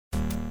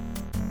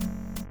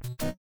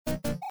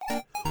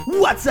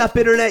What's up,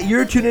 Internet?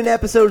 You're tuning in to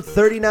episode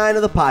 39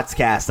 of the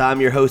PecsCast.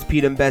 I'm your host,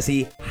 Pete and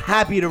Bessie.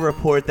 Happy to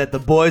report that the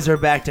boys are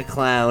back to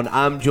clown.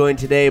 I'm joined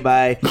today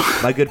by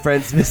my good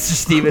friends, Mr.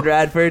 Steven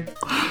Radford.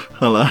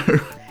 Hello.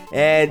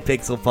 And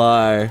Pixel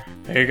Par.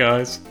 Hey,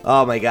 guys.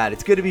 Oh my god,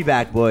 it's good to be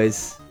back,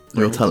 boys.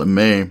 You're telling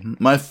me.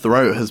 My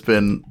throat has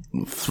been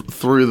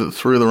through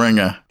the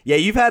ringer. Yeah,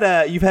 you've had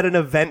an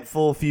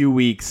eventful few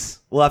weeks.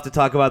 We'll have to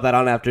talk about that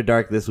on After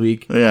Dark this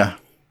week. Yeah.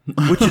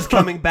 Which is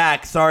coming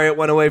back. Sorry it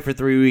went away for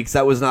 3 weeks.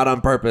 That was not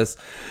on purpose.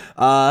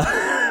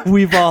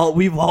 We've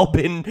all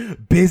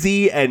been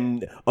busy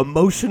and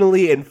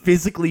emotionally and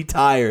physically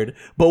tired,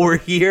 but we're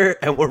here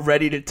and we're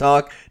ready to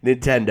talk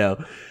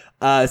Nintendo.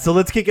 So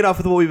let's kick it off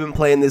with what we've been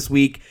playing this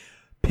week.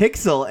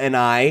 Pixel and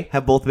I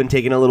have both been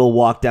taking a little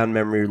walk down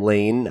memory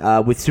lane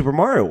with Super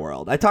Mario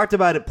World. I talked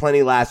about it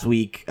plenty last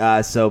week.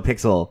 So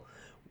Pixel,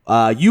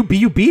 you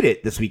beat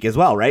it this week as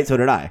well, right? So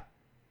did I.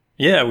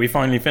 Yeah, we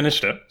finally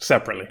finished it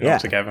separately, not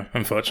together,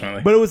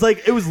 unfortunately. But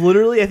it was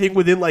literally, I think,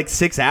 within like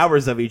 6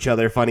 hours of each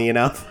other, funny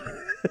enough.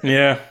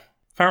 Yeah.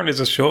 Apparently there's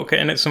a shortcut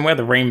in it somewhere,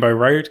 the Rainbow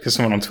Road, because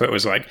someone on Twitter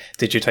was like,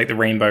 did you take the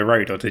Rainbow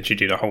Road or did you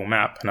do the whole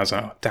map? And I was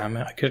like, oh, damn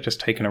it, I could have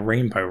just taken a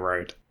Rainbow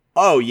Road.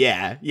 Oh,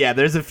 yeah. Yeah,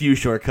 there's a few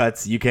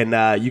shortcuts you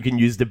can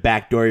use to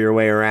backdoor your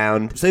way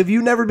around. So have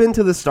you never been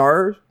to the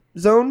Star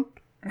Zone?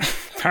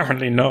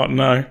 Apparently not,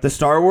 no. The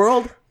Star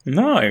World?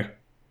 No.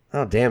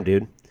 Oh, damn,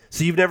 dude.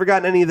 So you've never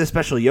gotten any of the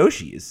special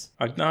Yoshis?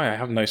 I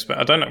have no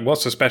I don't know.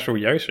 What's a special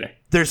Yoshi?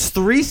 There's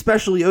 3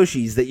 special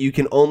Yoshis that you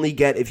can only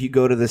get if you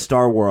go to the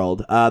Star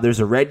World.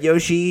 There's a red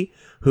Yoshi,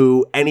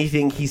 who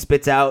anything he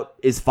spits out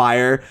is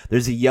fire.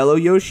 There's a yellow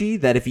Yoshi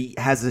that if he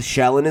has a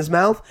shell in his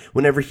mouth,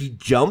 whenever he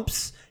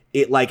jumps,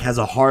 it like has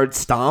a hard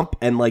stomp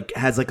and like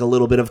has like a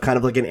little bit of kind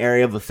of like an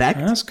area of effect.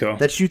 That's cool.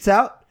 That shoots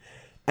out.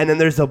 And then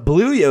there's a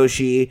blue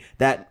Yoshi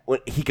that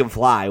he can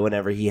fly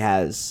whenever he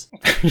has.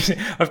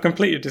 I've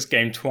completed this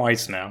game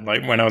twice now,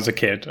 like when I was a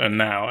kid and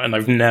now, and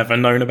I've never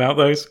known about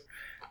those.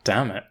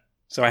 Damn it.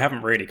 So I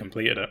haven't really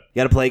completed it.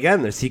 You gotta play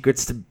again. There's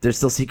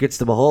still secrets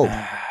to behold.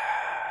 I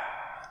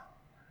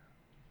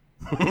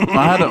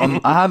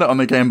had it on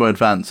the Game Boy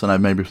Advance, and I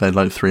maybe played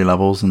like 3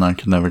 levels, and I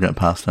could never get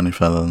past any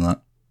further than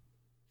that.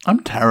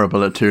 I'm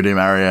terrible at 2D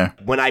Mario.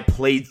 When I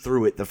played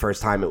through it the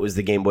first time, it was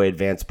the Game Boy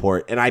Advance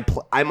port. And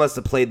I must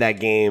have played that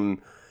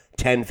game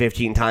 10,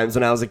 15 times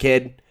when I was a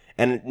kid.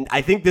 And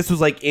I think this was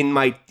like in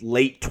my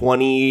late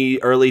 20s,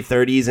 early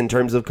 30s in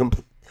terms of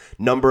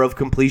number of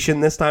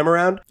completion this time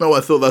around. Oh,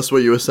 I thought that's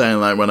what you were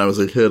saying, like when I was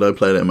a kid, I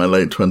played it in my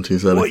late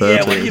 20s, early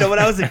 30s. Yeah, when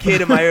I was a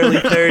kid in my early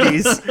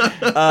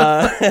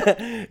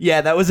 30s.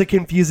 Yeah, that was a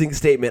confusing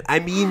statement. I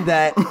mean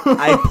that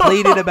I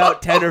played it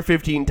about 10 or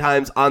 15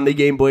 times on the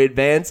Game Boy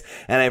Advance,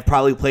 and I've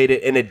probably played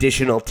it an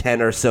additional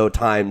 10 or so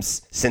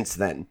times since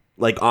then,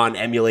 like on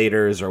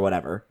emulators or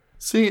whatever.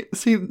 See,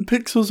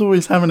 Pixel's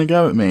always having a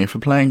go at me for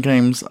playing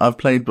games I've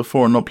played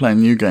before and not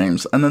playing new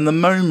games. And then the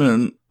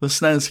moment the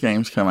SNES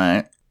games come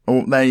out,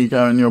 oh, there you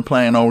go, and you're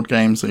playing old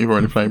games that you've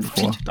already played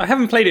before. I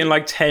haven't played it in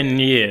like 10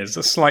 years.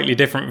 It's slightly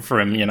different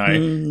from,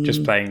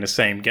 just playing the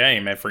same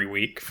game every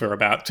week for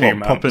about 2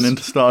 months. Popping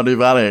into Stardew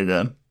Valley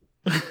again.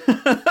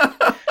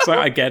 So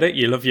I get it,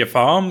 you love your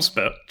farms,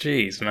 but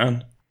geez,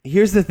 man.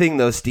 Here's the thing,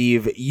 though,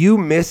 Steve. You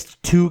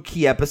missed 2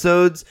 key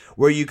episodes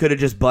where you could have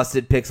just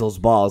busted Pixel's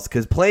balls,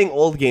 because playing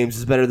old games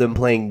is better than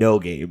playing no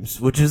games,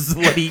 which is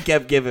what he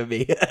kept giving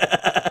me.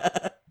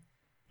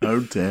 Oh,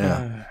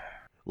 dear.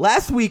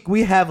 Last week,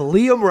 we have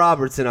Liam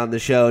Robertson on the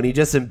show, and he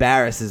just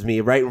embarrasses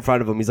me right in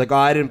front of him. He's like, oh,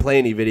 I didn't play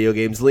any video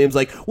games. Liam's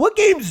like, what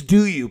games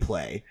do you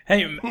play?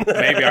 Hey,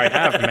 maybe I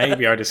have.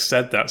 Maybe I just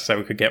said that so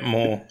we could get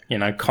more,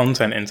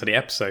 content into the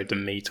episode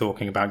than me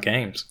talking about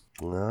games.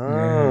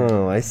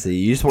 Oh, I see.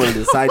 You just wanted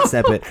to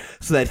sidestep it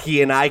so that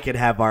he and I could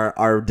have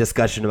our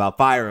discussion about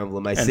Fire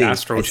Emblem. I see. And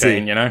Astral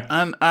Chain,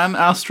 And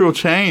Astral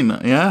Chain,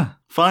 yeah.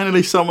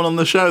 Finally someone on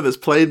the show that's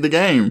played the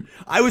game.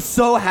 I was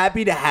so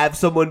happy to have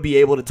someone be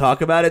able to talk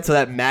about it so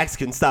that Max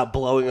can stop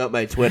blowing up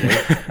my Twitter.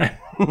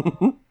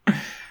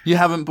 You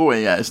haven't bought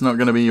it yet. It's not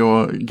going to be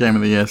your Game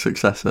of the Year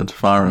successor to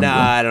Fire Emblem.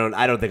 Nah,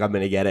 I don't think I'm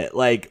going to get it.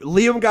 Like,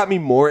 Liam got me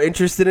more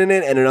interested in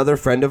it, and another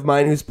friend of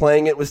mine who's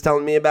playing it was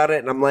telling me about it,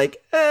 and I'm like,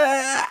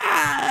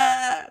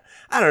 I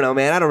don't know,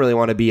 man. I don't really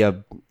want to be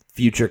a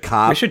future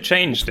cop. We should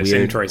change this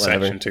intro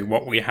section to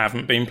what we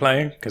haven't been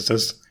playing, because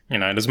there's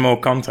more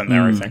content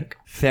there, I think.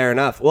 Fair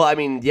enough. Well, I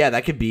mean, yeah,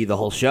 that could be the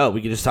whole show.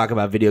 We could just talk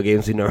about video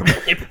games we never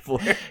played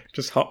before.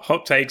 Just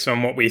hot takes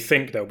on what we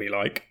think they'll be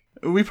like.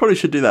 We probably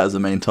should do that as a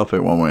main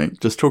topic one week.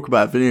 Just talk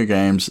about video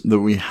games that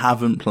we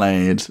haven't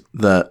played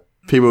that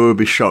people would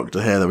be shocked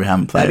to hear that we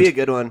haven't played. That'd be a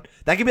good one.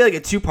 That could be like a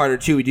 2-parter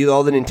too. We do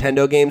all the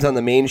Nintendo games on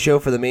the main show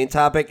for the main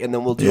topic, and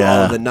then we'll do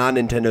all of the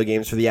non-Nintendo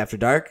games for the After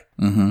Dark.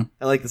 Mm-hmm.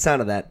 I like the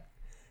sound of that.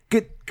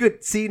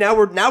 Good. See, now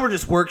we're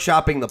just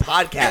workshopping the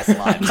podcast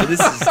live. So this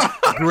is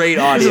great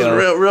audio. This is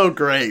real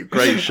great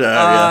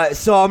show.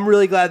 So I'm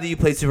really glad that you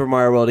played Super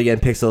Mario World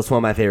again, Pixel. It's one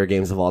of my favorite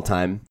games of all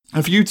time.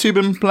 Have you two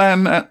been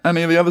playing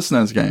any of the other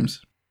SNES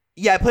games?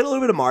 Yeah, I played a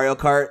little bit of Mario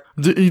Kart.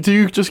 Do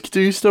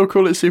you still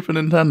call it Super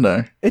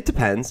Nintendo? It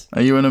depends.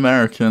 Are you an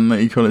American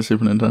that you call it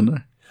Super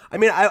Nintendo? I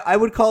mean, I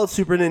would call it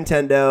Super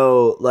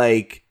Nintendo,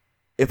 like,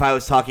 if I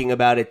was talking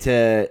about it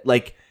to,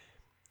 like,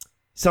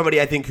 somebody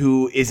I think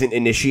who isn't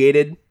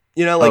initiated,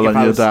 you know? Like, like if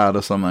I your was, dad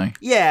or something.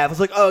 Yeah, I was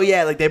like, oh,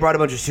 yeah, like, they brought a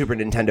bunch of Super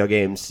Nintendo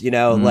games, you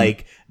know?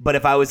 Like, but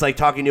if I was, like,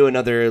 talking to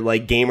another,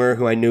 like, gamer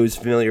who I knew was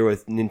familiar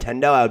with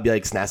Nintendo, I would be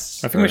like,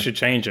 SNES. I think we should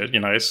change it, you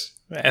know, it's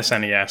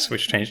SNES, we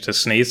should change it to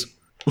Sneeze.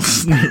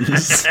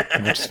 Sneeze.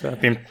 I've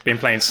been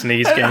playing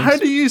Sneeze games. How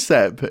do you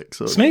say it,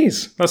 Pixel?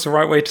 Sneeze. That's the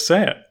right way to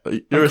say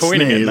it. You're I'm a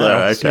coining sneeze, it now.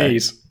 okay.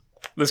 Sneeze.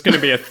 There's going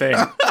to be a thing.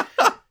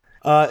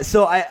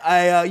 So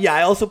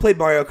I also played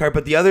Mario Kart,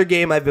 but the other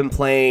game I've been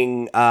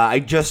playing, I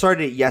just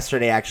started it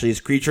yesterday, actually,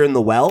 is Creature in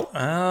the Well.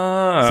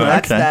 Oh, So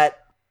that's okay. that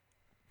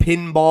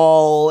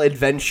pinball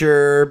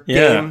adventure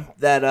game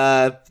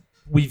that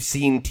we've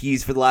seen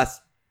teased for the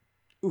last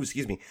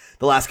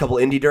couple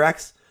indie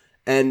directs.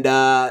 And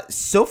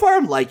so far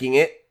I'm liking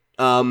it.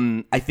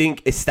 I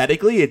think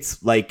aesthetically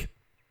it's like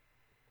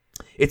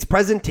its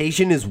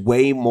presentation is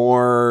way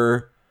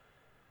more,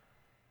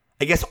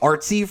 I guess,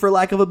 artsy, for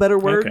lack of a better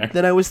word,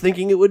 than I was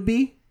thinking it would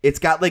be. It's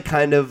got like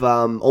kind of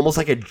almost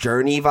like a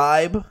Journey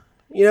vibe,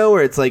 you know,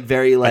 where it's like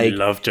very like I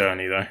love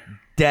Journey though.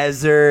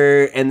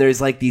 Desert, and there's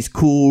like these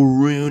cool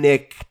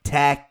runic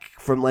tech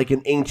from like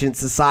an ancient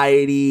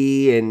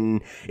society,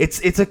 and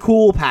it's a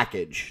cool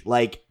package.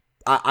 Like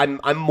I'm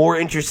more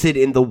interested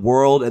in the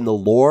world and the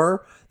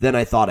lore than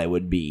I thought I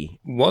would be.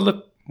 What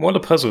are the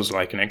puzzles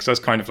like in it? Because that's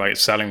kind of like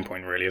its selling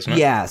point, really, isn't it?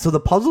 Yeah, so the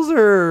puzzles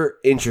are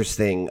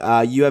interesting.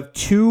 You have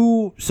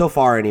two, so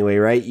far anyway,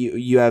 right?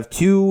 You have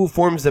two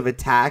forms of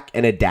attack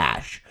and a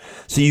dash.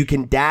 So you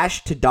can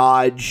dash to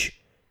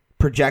dodge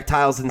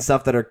projectiles and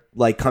stuff that are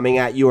like coming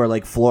at you, or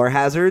like floor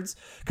hazards.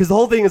 Because the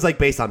whole thing is like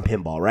based on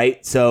pinball,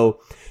 right? So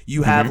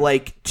you have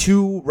like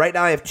two, right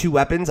now I have two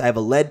weapons. I have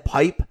a lead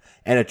pipe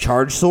and a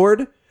charge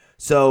sword.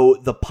 So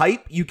the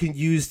pipe you can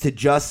use to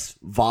just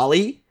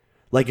volley.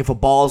 Like if a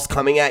ball's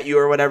coming at you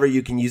or whatever,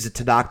 you can use it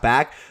to knock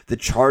back. The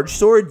charge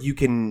sword, you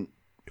can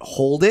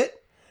hold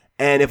it.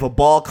 And if a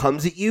ball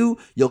comes at you,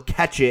 you'll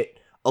catch it,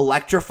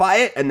 electrify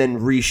it, and then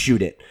reshoot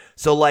it.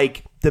 So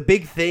like the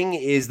big thing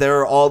is there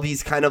are all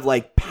these kind of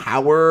like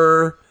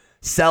power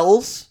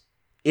cells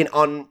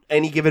on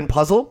any given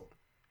puzzle.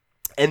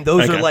 And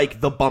those are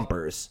like the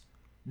bumpers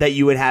that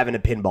you would have in a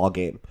pinball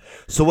game.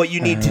 So what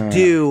you need to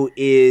do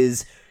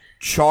is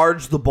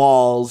charge the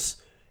balls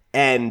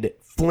and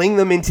fling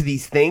them into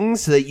these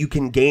things so that you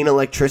can gain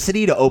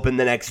electricity to open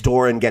the next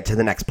door and get to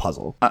the next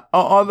puzzle.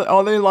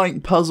 Are they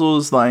like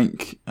puzzles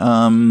like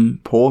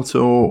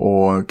Portal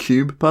or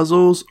Cube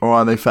puzzles, or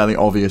are they fairly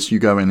obvious? You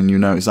go in and you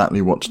know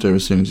exactly what to do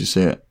as soon as you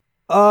see it?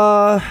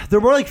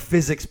 They're more like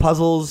physics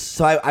puzzles.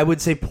 So I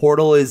would say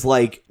Portal is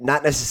like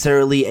not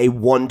necessarily a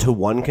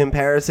one-to-one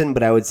comparison,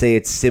 but I would say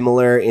it's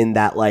similar in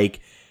that like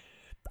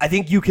I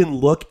think you can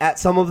look at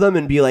some of them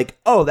and be like,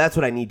 oh, that's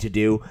what I need to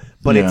do.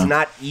 But it's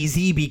not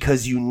easy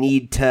because you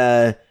need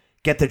to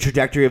get the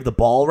trajectory of the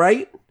ball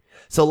right.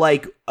 So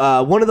like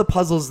one of the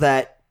puzzles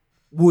that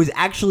was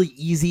actually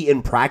easy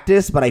in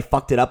practice, but I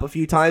fucked it up a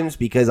few times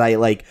because I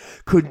like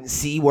couldn't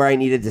see where I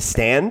needed to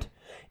stand,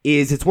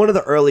 is it's one of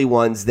the early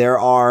ones. There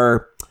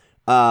are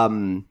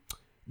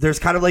there's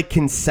kind of like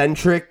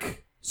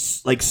concentric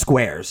like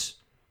squares,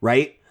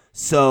 right?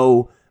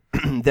 So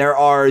there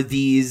are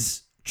these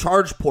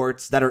charge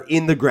ports that are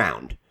in the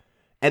ground,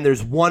 and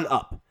there's one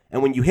up,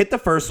 and when you hit the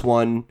first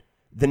one,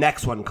 the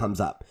next one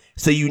comes up.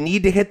 So you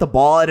need to hit the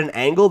ball at an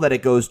angle that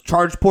it goes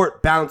charge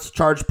port, bounce,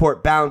 bounce,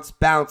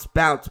 bounce,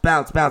 bounce,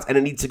 bounce, bounce, and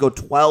it needs to go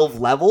 12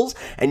 levels,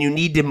 and you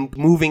need to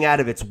moving out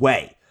of its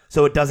way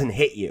so it doesn't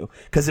hit you,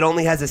 because it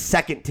only has a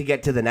second to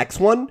get to the next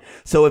one.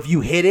 So if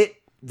you hit it,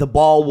 the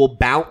ball will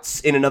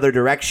bounce in another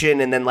direction,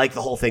 and then like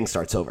the whole thing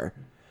starts over.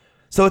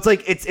 So it's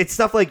like it's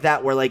stuff like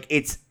that where like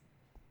it's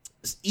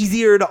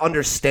easier to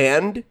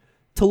understand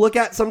to look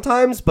at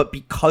sometimes, but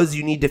because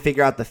you need to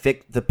figure out the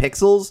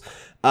pixels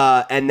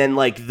and then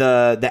like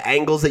the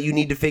angles that you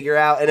need to figure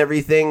out and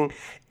everything,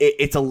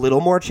 it's a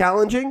little more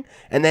challenging.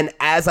 And then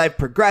as I've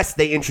progressed,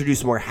 they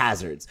introduce more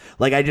hazards.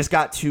 Like I just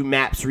got to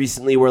maps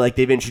recently where like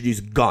they've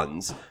introduced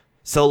guns.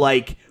 So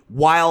like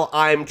while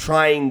I'm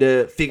trying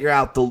to figure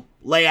out the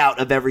layout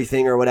of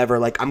everything or whatever,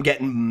 like I'm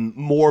getting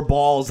more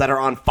balls that are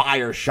on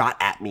fire shot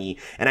at me,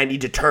 and I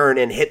need to turn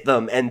and hit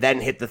them and then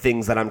hit the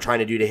things that I'm trying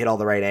to do to hit all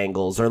the right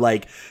angles. Or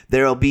like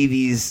there'll be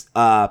these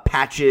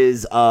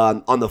patches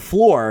on the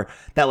floor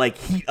that like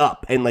heat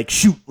up and like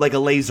shoot like a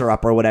laser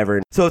up or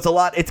whatever. So it's a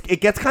lot.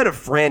 It gets kind of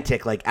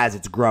frantic like as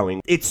it's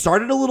growing. It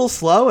started a little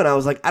slow, and I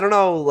was like, I don't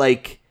know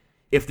like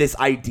if this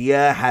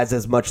idea has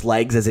as much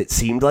legs as it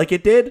seemed like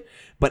it did.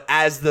 But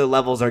as the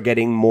levels are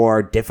getting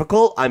more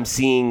difficult, I'm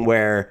seeing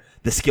where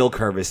the skill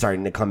curve is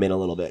starting to come in a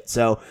little bit.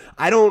 So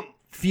I don't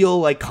feel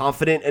like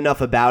confident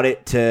enough about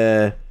it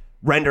to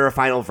render a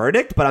final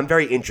verdict, but I'm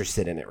very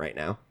interested in it right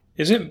now.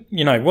 Is it,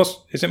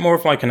 is it more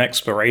of like an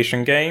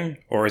exploration game,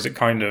 or is it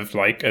kind of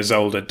like a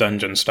Zelda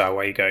dungeon style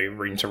where you go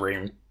room to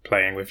room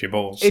playing with your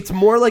balls? It's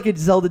more like a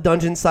Zelda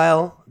dungeon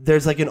style.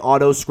 There's like an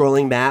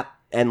auto-scrolling map,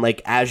 and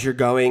like as you're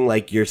going,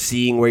 like you're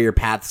seeing where your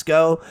paths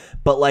go,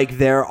 but like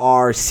there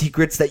are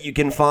secrets that you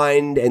can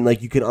find, and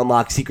like you can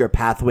unlock secret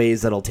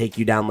pathways that'll take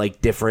you down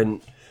like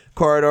different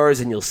corridors,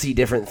 and you'll see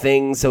different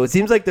things. So it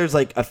seems like there's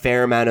like a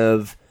fair amount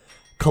of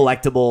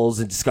collectibles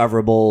and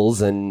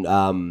discoverables,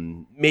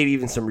 and maybe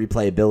even some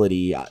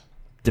replayability,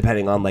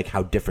 depending on like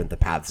how different the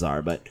paths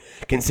are. But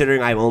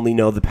considering I only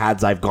know the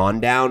paths I've gone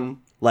down,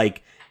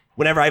 like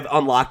whenever I've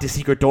unlocked a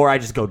secret door, I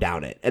just go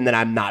down it, and then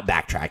I'm not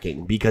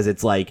backtracking, because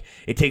it's like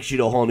it takes you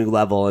to a whole new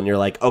level, and you're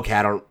like, okay,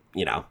 I don't,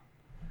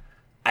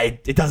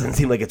 it doesn't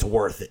seem like it's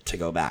worth it to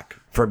go back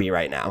for me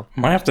right now.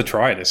 Might have to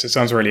try this. It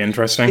sounds really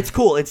interesting. It's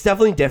cool. It's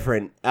definitely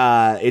different.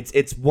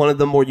 It's one of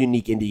the more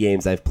unique indie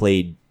games I've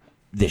played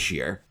this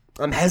year.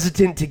 I'm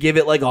hesitant to give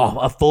it like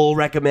a full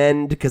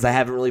recommend because I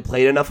haven't really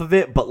played enough of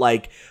it, but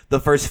like the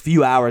first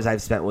few hours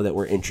I've spent with it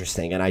were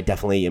interesting, and I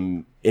definitely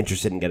am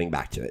interested in getting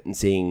back to it and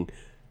seeing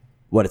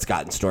what it's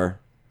got in store.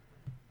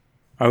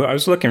 I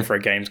was looking for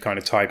a game to kind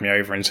of tide me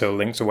over until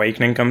Link's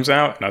Awakening comes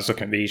out, and I was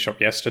looking at the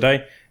eShop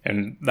yesterday,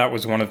 and that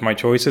was one of my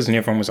choices, and the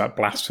other one was that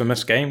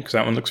Blasphemous game, because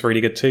that one looks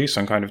really good too, so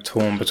I'm kind of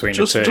torn between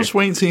the two. Just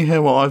wait till you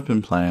hear what I've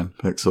been playing,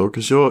 Pixel,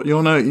 because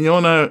you'll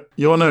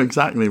know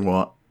exactly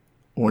what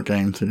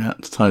game to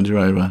get to tide you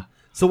over.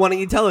 So why don't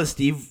you tell us,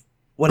 Steve,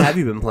 what have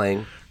you been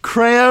playing?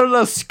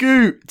 Crayola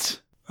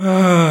Scoot!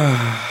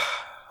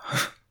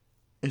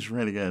 It's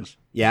really good.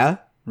 Yeah?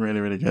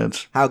 Really, really good.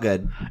 How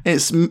good?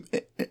 It's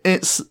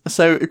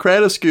so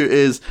Crayola Scoot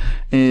is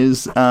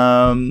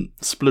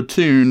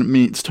Splatoon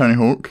meets Tony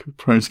Hawk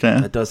Pro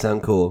Skater. That does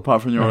sound cool.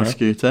 Apart from you're on a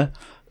scooter.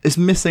 It's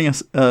missing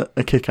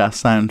a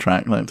kick-ass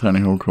soundtrack like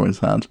Tony Hawk always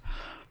had.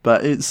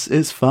 But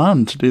it's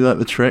fun to do like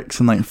the tricks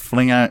and like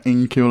fling out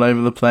ink all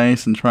over the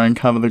place and try and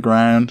cover the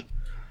ground.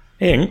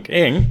 Ink?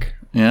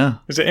 Yeah.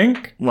 Is it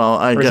ink? Well,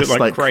 I guess it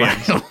like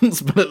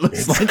crayons, but it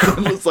looks like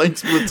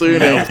Splatoon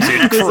ink.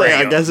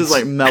 I guess it's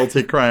like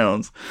melted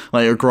crayons,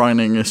 like you're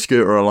grinding a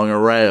scooter along a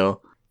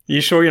rail.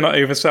 You sure you're not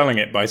overselling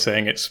it by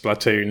saying it's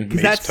Splatoon?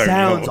 Because that Tony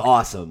sounds Hawk?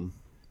 awesome.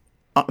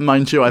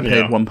 Mind you, I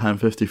paid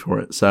 £1.50 for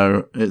it,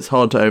 so it's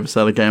hard to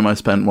oversell a game I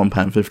spent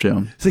 £1.50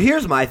 on. So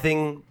here's my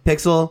thing,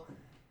 Pixel,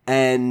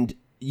 and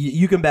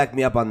you can back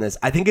me up on this.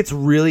 I think it's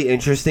really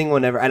interesting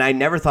whenever, and I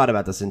never thought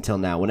about this until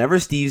now, whenever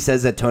Steve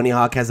says that Tony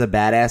Hawk has a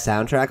badass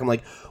soundtrack, I'm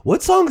like,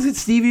 what songs did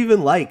Steve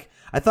even like?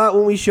 I thought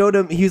when we showed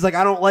him, he was like,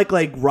 I don't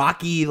like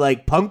rocky,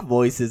 like punk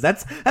voices.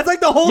 That's like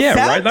the whole soundtrack.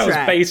 Right? That was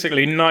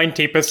basically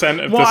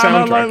 90% of the soundtrack. I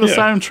don't like the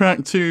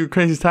soundtrack to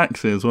Crazy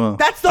Taxi as well.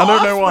 That's the I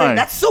don't know why.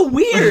 That's so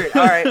weird.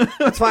 All right,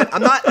 that's fine.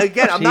 I'm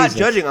not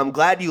judging. I'm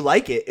glad you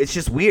like it. It's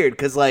just weird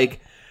because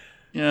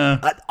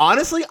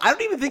honestly, I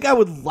don't even think I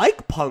would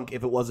like punk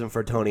if it wasn't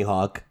for Tony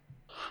Hawk.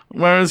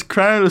 Whereas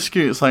Crayola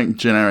Scoot's like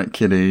generic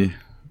kiddie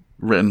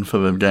written for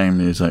the game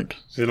music.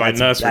 Is it like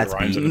nursery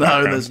rhymes?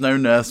 No, there's no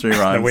nursery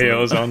rhymes. The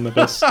wheels on the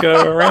bus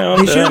go around.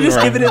 They should have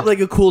just given it like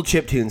a cool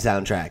chiptune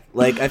soundtrack.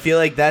 Like, I feel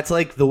like that's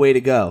like the way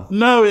to go.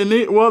 No,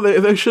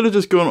 they should have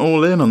just gone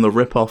all in on the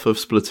rip-off of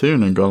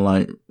Splatoon and gone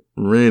like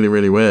really,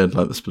 really weird,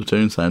 like the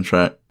Splatoon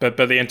soundtrack. But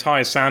the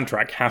entire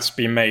soundtrack has to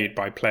be made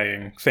by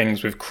playing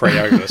things with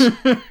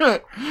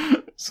Crayolas.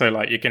 So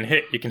like you can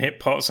hit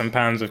pots and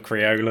pans with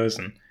Crayolas,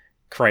 and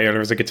Crayola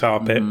as a guitar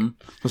pick.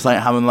 It's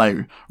like having like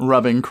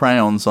rubbing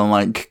crayons on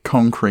like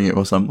concrete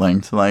or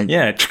something to like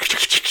There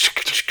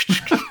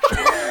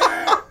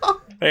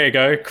you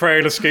go,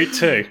 Crayola Scoot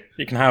 2.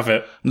 You can have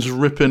it. Just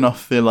ripping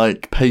off the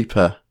like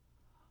paper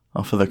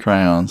off of the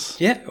crayons.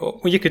 Yeah,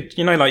 well you could,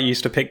 like you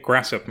used to pick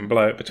grass up and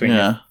blow it between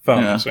your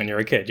thumbs when you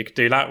were a kid. You could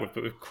do that with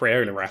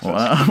Crayola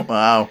wrappers.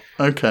 Wow.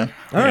 Okay.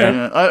 All right.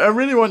 Yeah. I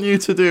really want you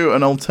to do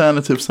an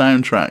alternative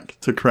soundtrack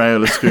to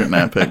Crayola Scoot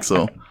now,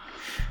 Pixel.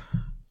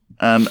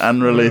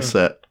 And release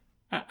it.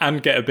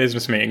 And get a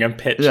business meeting and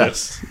pitch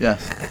it.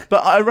 Yes.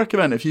 But I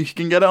recommend if you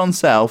can get it on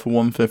sale for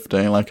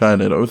 $1.50, like I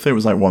did. I think it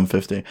was like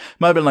 $1.50. It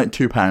might have been like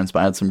 £2, but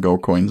I had some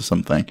gold coins or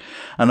something.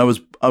 And I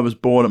was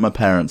bored at my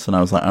parents, and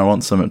I was like, I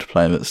want something to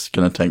play that's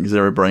going to take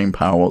zero brain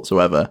power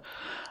whatsoever.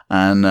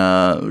 And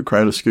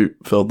Crayola Scoot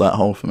filled that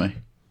hole for me.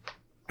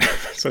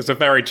 So it's a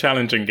very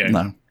challenging game.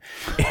 No.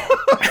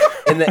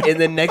 in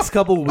the next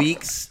couple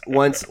weeks,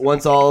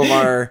 once all of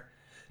our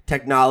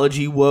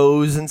technology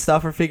woes and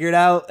stuff are figured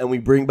out, and we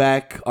bring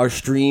back our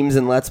streams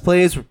and Let's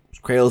Plays,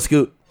 Crayola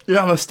Scoot.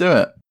 Yeah, let's do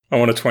it. I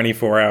want a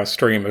 24-hour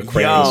stream of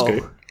Crayola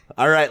Scoot.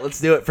 All right, let's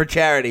do it for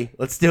charity.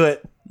 Let's do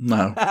it.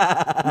 No,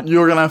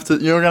 you're gonna have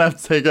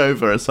to take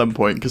over at some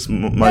point because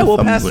my we'll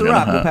thumbs pass are the gonna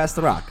rock. hurt. We'll pass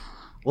the rock.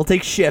 We'll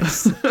take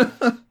shifts.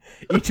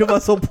 Each of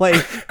us will play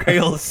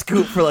Crayola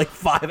Scoot for like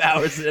 5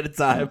 hours at a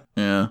time.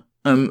 Yeah,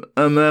 and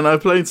then I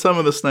played some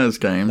of the SNES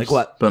games, like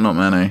what? But not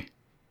many.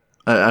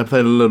 I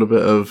played a little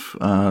bit of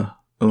A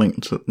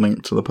Link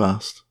to the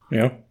Past.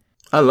 Yeah,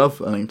 I love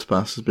A Link to the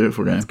Past. It's a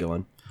beautiful game. That's a good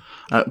one.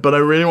 But I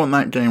really want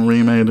that game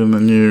remade in the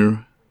new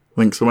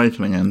Link's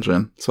Awakening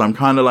engine. So I'm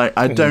kind of like,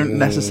 I don't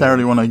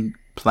necessarily want to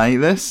play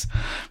this,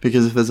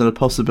 because if there's a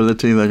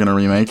possibility they're going to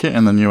remake it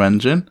in the new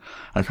engine,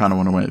 I kind of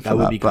want to wait for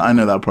that. But I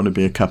know that'll probably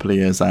be a couple of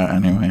years out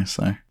anyway,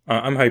 so...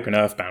 I'm hoping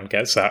Earthbound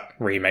gets that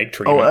remake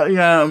treatment.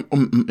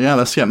 Yeah,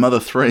 let's get Mother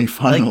 3,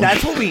 finally. Like,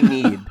 that's what we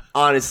need,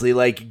 honestly.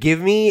 Like,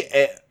 give me...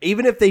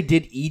 even if they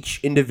did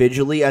each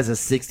individually as a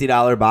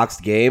 $60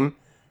 boxed game,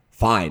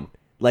 fine.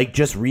 Like,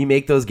 just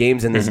remake those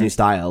games in this new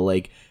style.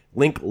 Like,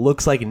 Link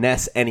looks like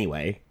Ness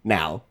anyway,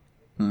 now.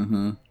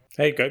 Mm-hmm.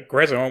 Hey,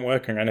 Grezzo aren't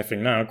working on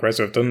anything now. Grezzo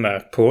have done their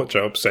port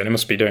job, so they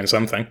must be doing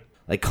something.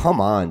 Like, come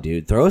on,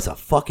 dude. Throw us a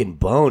fucking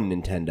bone,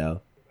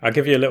 Nintendo. I'll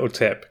give you a little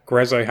tip.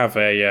 Grezzo have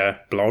a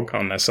blog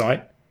on their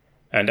site,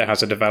 and it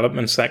has a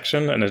development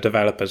section, and the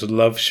developers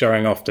love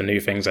showing off the new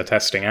things they're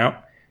testing out.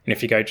 And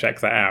if you go check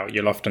that out,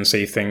 you'll often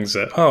see things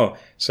that,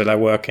 so they're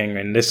working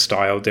in this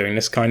style, doing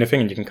this kind of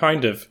thing, and you can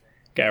kind of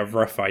get a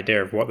rough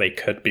idea of what they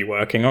could be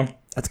working on.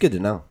 That's good to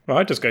know. Well,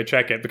 I just go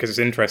check it because it's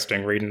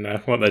interesting reading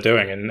what they're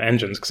doing in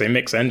engines, because they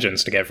mix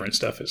engines together and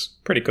stuff. It's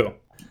pretty cool.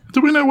 Do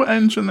we know what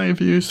engine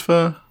they've used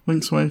for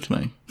Link's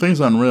Awakening? I think it's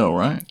Unreal,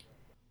 right?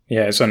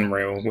 Yeah, it's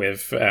Unreal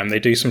with... they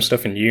do some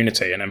stuff in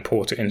Unity and then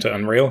port it into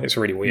Unreal. It's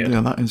really weird.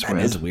 Yeah, that is weird.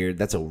 That is weird.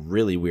 That's a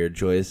really weird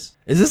choice.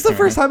 Is this the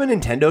first time a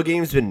Nintendo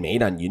game's been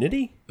made on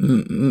Unity?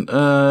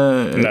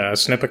 No,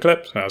 Snipper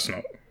Clip? No, it's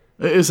not.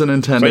 It is a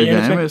Nintendo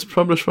game. It's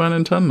published by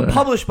Nintendo.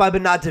 Published by,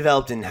 but not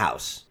developed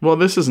in-house. Well,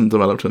 this isn't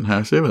developed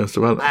in-house either. It's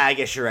developed. I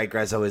guess you're right.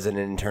 Grezzo isn't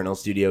an internal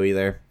studio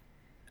either.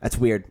 That's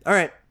weird. All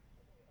right.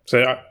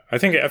 So I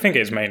think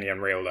it's mainly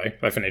Unreal, though.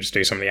 I think they just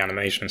do some of the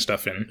animation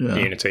stuff in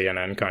Unity and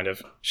then kind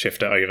of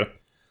shift it over.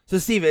 So,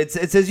 Steve, it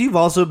says you've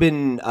also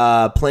been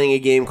playing a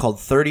game called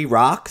 30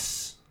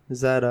 Rocks.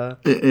 Is that...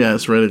 Yeah,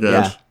 it's really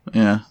good.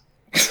 Yeah.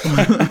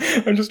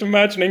 I'm just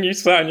imagining you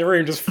sat in your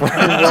room just throwing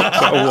rocks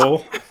at a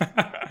wall.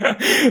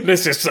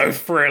 This is so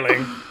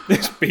thrilling.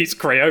 This beats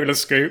Crayola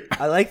Scoop.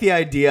 I like the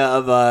idea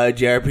of a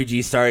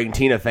JRPG starring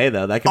Tina Fey,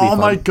 though. That could be fun.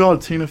 Oh my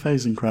god, Tina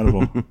Fey's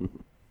incredible.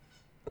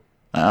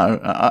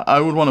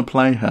 I would want to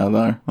play her,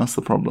 though. That's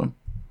the problem.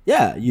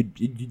 Yeah,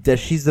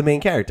 she's the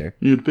main character.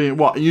 You'd be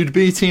what? You'd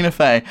be Tina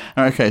Fey.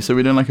 Okay, so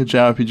we're doing like a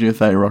JRPG of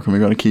 30 Rock, and we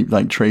got to keep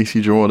like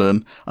Tracy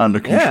Jordan under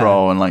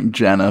control and like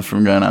Jenna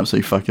from going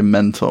absolutely fucking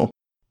mental.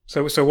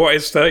 So what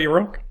is 30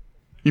 Rock?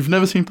 You've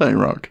never seen 30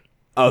 Rock?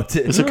 Oh,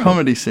 it's a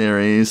comedy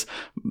series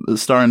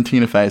starring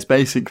Tina Fey. It's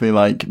basically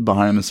like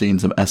behind the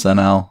scenes of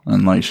SNL,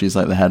 and like she's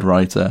like the head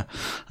writer,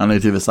 and they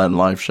do this like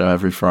live show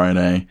every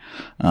Friday,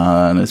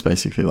 and it's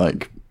basically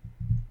like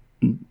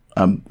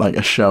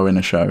a show in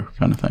a show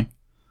kind of thing.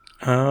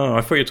 Oh,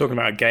 I thought you were talking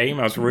about a game.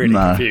 I was really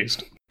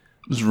confused.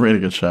 It was a really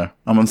good show.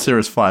 I'm on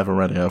series 5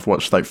 already. I've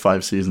watched like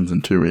 5 seasons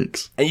in 2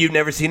 weeks. And you've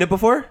never seen it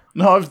before?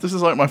 No, this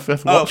is like my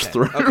 5th watch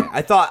through. Okay.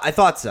 I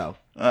thought so.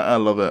 I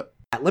love it.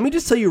 Let me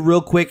just tell you real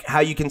quick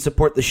how you can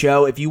support the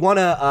show. If you want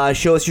to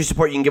show us your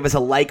support, you can give us a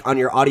like on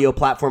your audio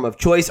platform of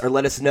choice, or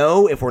let us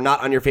know if we're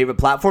not on your favorite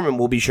platform, and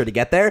we'll be sure to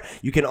get there.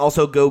 You can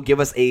also go give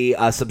us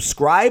a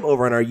subscribe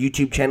over on our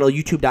YouTube channel,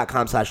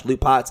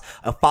 youtube.com/lootpots,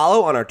 a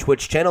follow on our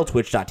Twitch channel,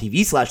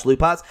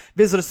 twitch.tv/lootpots.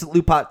 Visit us at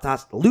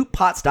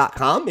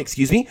lootpots.com,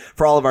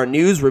 for all of our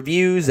news,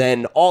 reviews,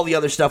 and all the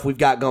other stuff we've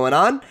got going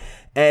on.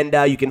 And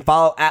you can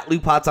follow at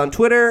LootPots on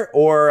Twitter,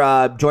 or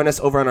join us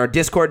over on our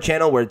Discord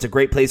channel, where it's a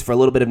great place for a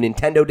little bit of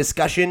Nintendo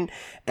discussion.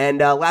 And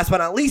last but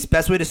not least,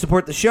 best way to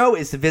support the show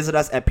is to visit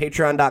us at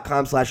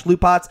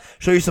patreon.com/LootPots.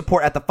 Show your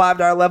support at the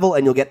 $5 level,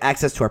 and you'll get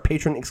access to our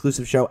Patreon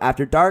exclusive show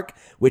After Dark,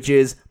 which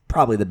is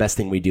probably the best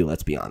thing we do,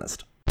 let's be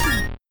honest.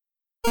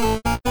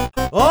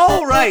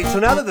 All right, so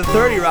now that the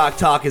 30 Rock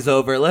talk is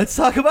over, let's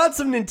talk about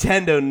some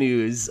Nintendo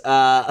news.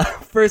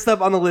 First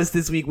up on the list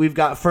this week, we've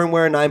got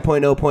firmware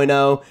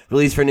 9.0.0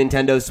 released for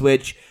Nintendo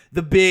Switch.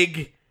 The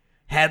big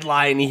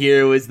headline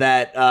here was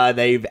that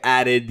they've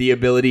added the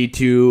ability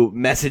to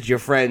message your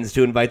friends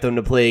to invite them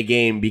to play a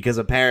game, because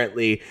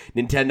apparently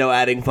Nintendo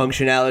adding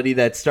functionality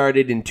that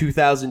started in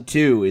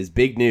 2002 is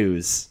big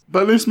news.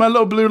 But at least my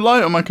little blue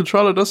light on my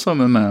controller does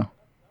something now.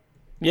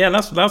 Yeah,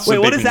 that's Wait,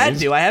 what does that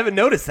do? I haven't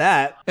noticed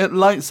that. It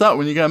lights up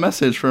when you get a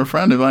message from a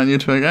friend inviting you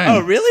to a game. Oh,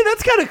 really?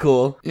 That's kind of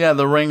cool. Yeah,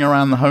 the ring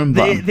around the home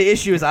button. The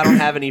issue is I don't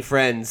have any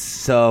friends,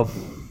 so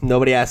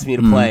nobody asked me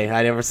to play.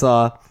 I never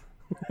saw.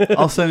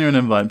 I'll send you an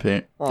invite,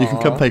 Pete. You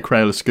can come play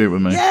Crayola Scoop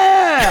with me.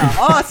 Yeah,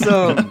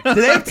 awesome. Do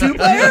they have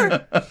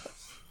 2-player?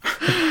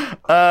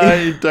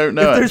 I don't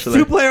know, if there's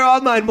actually. 2-player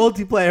online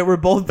multiplayer, we're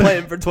both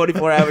playing for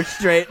 24 hours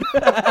straight.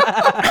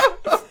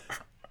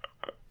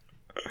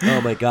 Oh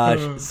my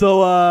gosh.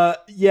 So,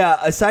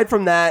 aside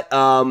from that,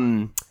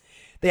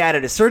 they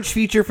added a search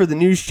feature for the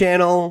news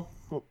channel,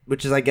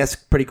 which is, I guess,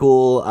 pretty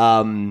cool.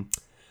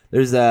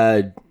 There's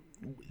a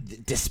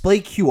display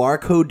QR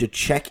code to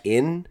check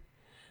in.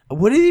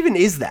 What even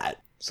is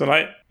that? So,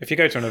 like, if you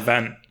go to an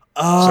event,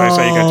 so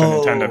say you go to a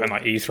Nintendo event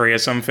like E3 or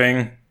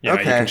something, you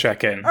can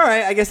check in. All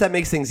right, I guess that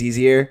makes things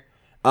easier.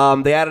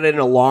 They added an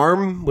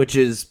alarm, which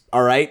is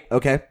all right.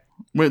 Okay.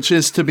 Which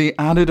is to be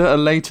added at a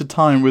later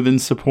time within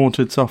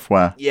supported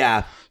software.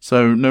 Yeah.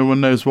 So no one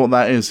knows what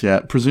that is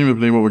yet.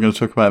 Presumably what we're going to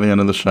talk about at the end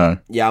of the show.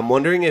 Yeah, I'm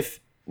wondering if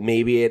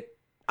maybe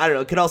I don't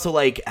know. It could also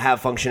like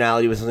have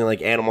functionality with something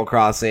like Animal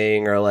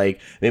Crossing, or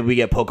like maybe we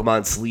get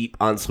Pokemon Sleep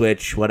on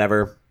Switch.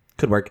 Whatever,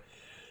 could work.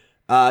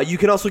 You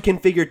can also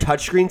configure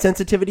touchscreen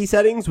sensitivity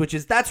settings,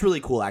 that's really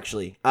cool,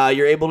 actually.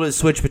 You're able to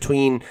switch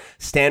between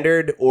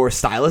standard or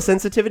stylus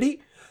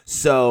sensitivity.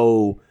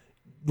 So,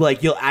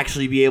 like, you'll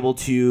actually be able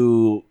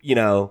to,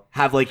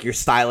 have, like, your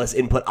stylus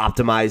input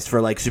optimized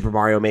for, like, Super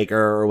Mario Maker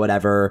or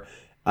whatever.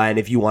 And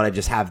if you want to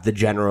just have the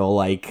general,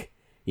 like,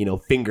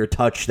 finger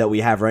touch that we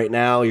have right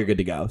now, you're good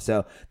to go.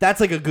 So that's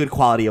like a good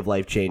quality of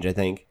life change, I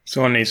think.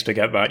 Someone needs to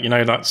get that.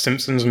 That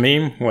Simpsons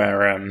meme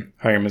where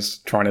Homer's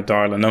trying to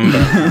dial a number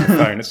on the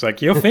phone. It's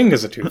like, your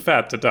fingers are too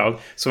fat to dial.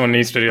 Someone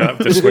needs to do that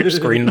with the Switch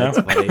screen now.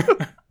 That's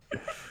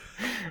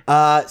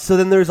funny. So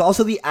then there's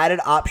also the added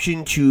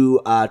option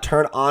to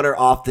turn on or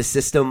off the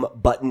system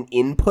button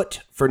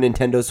input for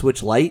Nintendo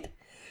Switch Lite.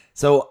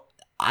 So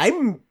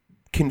I'm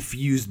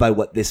confused by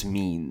what this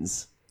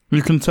means.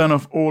 You can turn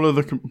off all of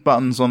the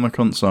buttons on the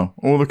console,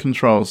 all the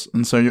controls,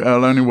 and so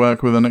it'll only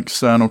work with an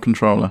external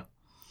controller.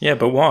 Yeah,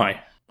 but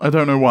why? I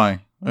don't know why.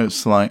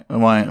 It's like,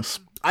 why it's...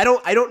 I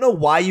don't know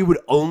why you would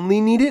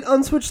only need it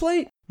on Switch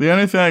Lite. The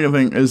only thing I can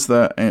think is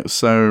that it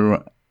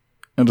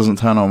doesn't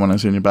turn on when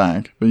it's in your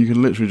bag, but you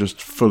can literally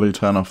just fully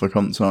turn off the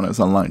console and it's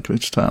unlikely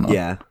to turn on.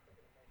 Yeah.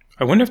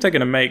 I wonder if they're going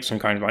to make some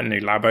kind of like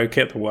new Labo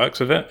kit that works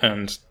with it,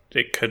 and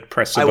it could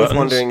press the buttons. I was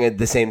wondering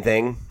the same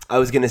thing. I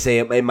was going to say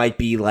it might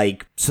be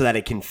like so that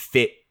it can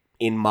fit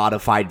in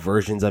modified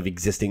versions of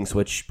existing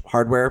Switch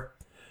hardware.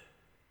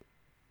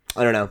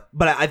 I don't know.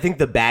 But I think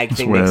the bag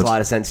thing makes a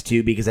lot of sense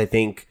too, because I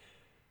think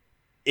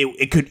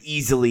it could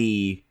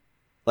easily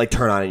like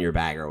turn on in your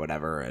bag or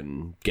whatever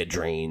and get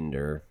drained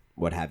or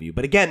what have you.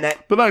 But again,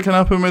 that can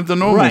happen with the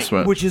normal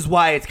Switch. Which is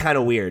why it's kind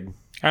of weird.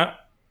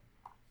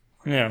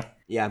 Yeah.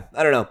 Yeah,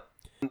 I don't know.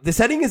 The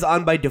setting is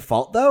on by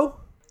default though.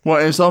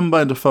 Well, it's on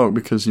by default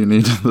because you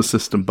need the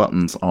system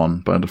buttons on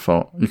by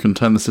default. You can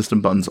turn the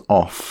system buttons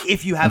off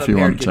if you have a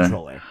paired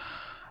controller.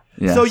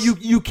 Yes. So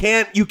you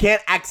can't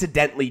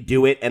accidentally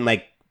do it and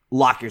like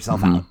lock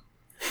yourself out.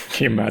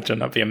 Can you imagine?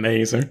 That'd be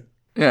amazing.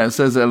 Yeah, it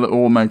says it'll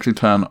automatically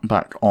turn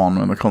back on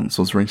when the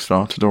console's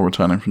restarted or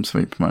returning from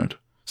sleep mode.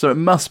 So it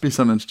must be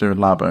something to do with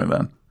Labo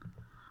then.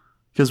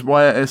 Because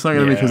it's not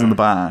going to be because of the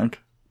bag.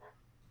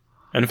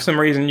 And for some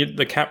reason,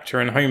 the capture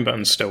and home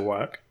buttons still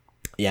work.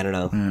 Yeah, I don't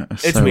know. Yeah,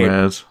 it's so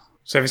weird.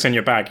 So if it's in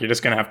your bag, you're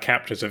just going to have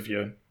captures of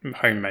your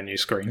home menu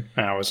screen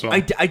hours long.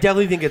 I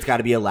definitely think it's got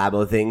to be a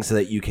Labo thing so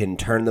that you can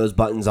turn those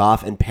buttons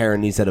off and pair a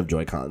new set of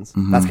Joy-Cons.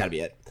 Mm-hmm. That's got to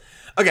be it.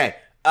 Okay.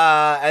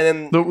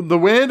 And then the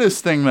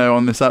weirdest thing, though,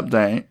 on this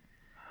update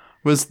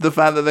was the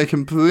fact that they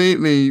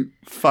completely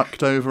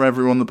fucked over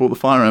everyone that bought the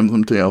Fire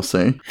Emblem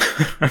DLC.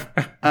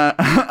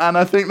 And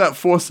I think that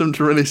forced them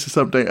to release this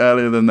update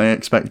earlier than they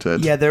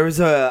expected. Yeah, there was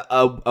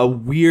a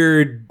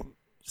weird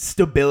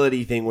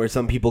stability thing where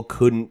some people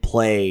couldn't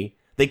play.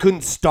 They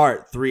couldn't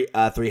start three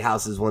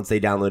houses once they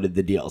downloaded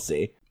the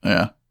DLC.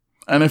 Yeah.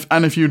 And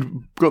if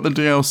you'd got the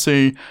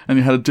DLC and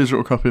you had a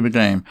digital copy of the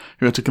game,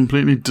 you had to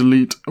completely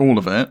delete all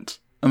of it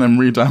and then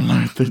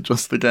re-download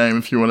just the game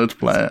if you wanted to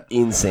play it.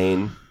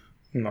 Insane.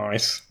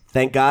 Nice.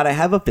 Thank God I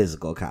have a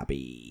physical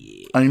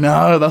copy. I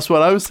know, that's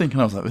what I was thinking.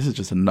 I was like, this is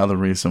just another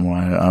reason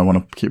why I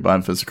want to keep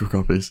buying physical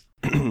copies.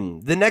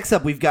 The next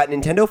up, we've got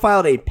Nintendo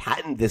filed a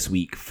patent this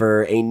week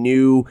for a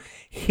new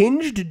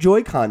hinged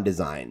Joy-Con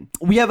design.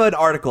 We have an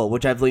article,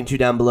 which I've linked to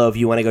down below if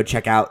you want to go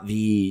check out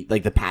the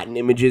patent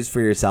images for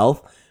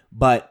yourself.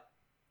 But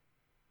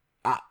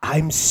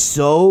I'm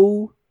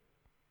so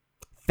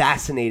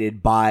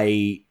fascinated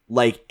by,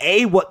 like,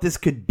 A, what this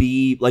could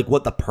be, like,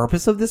 what the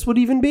purpose of this would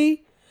even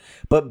be.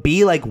 But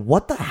B, like,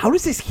 how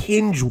does this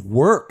hinge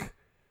work?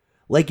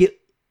 Like,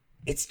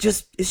 it's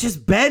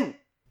just bent.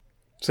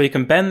 So you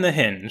can bend the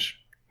hinge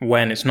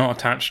when it's not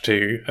attached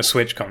to a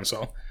Switch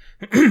console.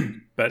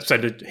 But so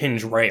the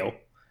hinge rail,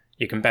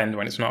 you can bend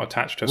when it's not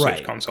attached to a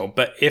Switch console.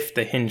 But if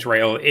the hinge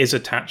rail is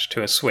attached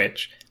to a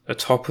Switch, the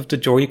top of the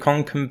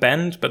Joy-Con can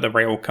bend, but the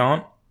rail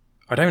can't.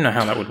 I don't know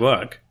how that would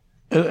work.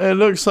 It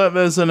looks like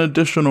there's an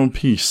additional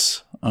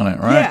piece on it,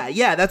 right?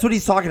 Yeah, that's what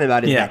he's talking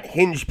about, is that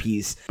hinge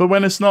piece. But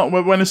when it's not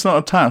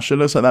attached, it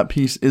looks like that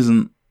piece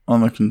isn't on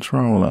the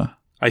controller.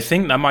 I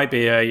think that might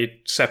be a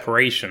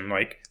separation,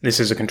 like this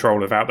is a controller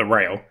without the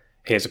rail.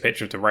 Here's a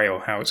picture of the rail,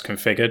 how it's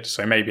configured,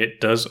 so maybe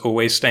it does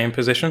always stay in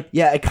position.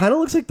 Yeah, it kind of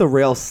looks like the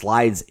rail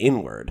slides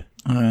inward.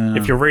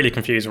 If you're really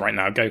confused right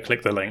now, go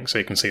click the link so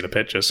you can see the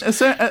pictures.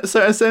 So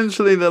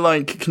essentially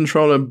the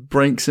controller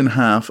breaks in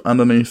half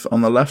underneath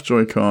on the left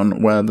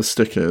Joy-Con where the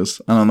stick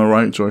is, and on the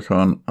right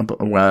Joy-Con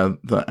where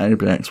the A,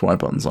 B, X, Y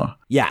buttons are.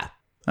 Yeah.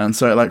 And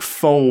so it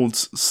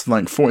folds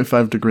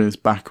 45 degrees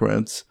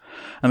backwards.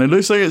 And it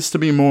looks like it's to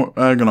be more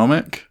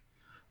ergonomic,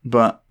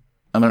 but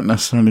I don't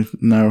necessarily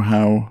know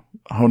how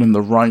holding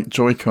the right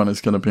Joy-Con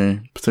is going to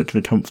be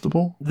particularly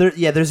comfortable.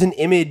 There's an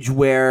image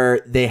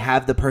where they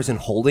have the person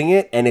holding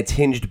it, and it's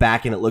hinged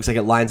back, and it looks like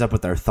it lines up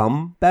with their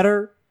thumb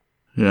better.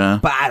 Yeah.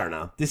 But I don't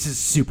know. This is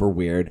super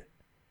weird.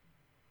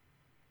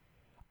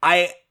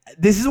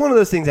 This is one of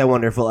those things I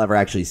wonder if we'll ever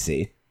actually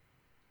see.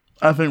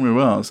 I think we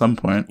will at some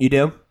point. You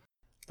do?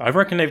 I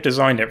reckon they've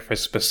designed it for a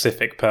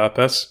specific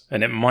purpose,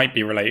 and it might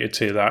be related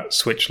to that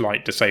Switch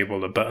Lite disable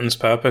the buttons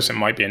purpose. It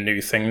might be a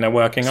new thing they're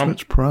working on.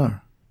 Switch Pro.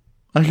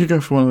 I could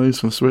go for one of these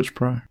for the Switch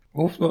Pro.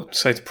 Well,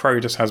 so the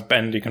Pro just has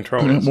bendy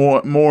controllers.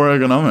 More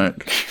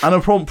ergonomic.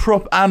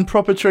 And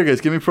proper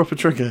triggers. Give me proper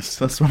triggers.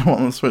 That's what I want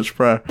on the Switch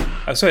Pro.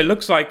 So it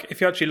looks like,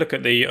 if you actually look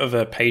at the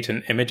other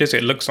patent images,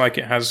 it looks like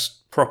it has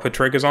proper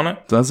triggers on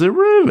it. Does it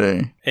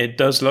really? It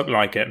does look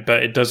like it,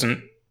 but it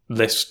doesn't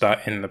list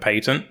that in the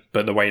patent.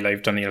 But the way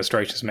they've done the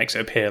illustrations makes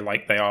it appear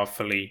like they are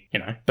fully,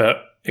 But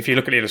if you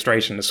look at the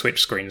illustration, the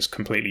Switch screen's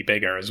completely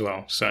bigger as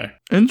well. So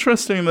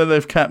interesting that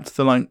they've kept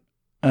the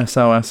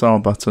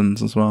SLSR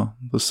buttons as well,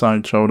 the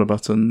side shoulder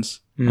buttons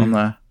on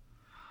there.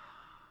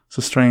 It's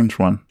a strange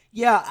one.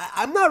 Yeah,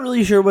 I'm not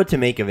really sure what to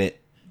make of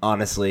it,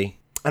 honestly.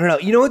 I don't know.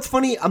 You know what's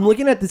funny? I'm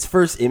looking at this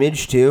first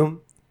image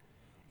too.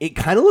 It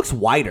kind of looks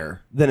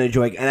wider than a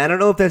Joy-Con, and I don't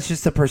know if that's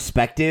just a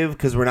perspective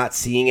because we're not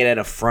seeing it at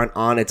a front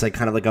on. It's like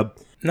kind of like a.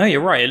 No,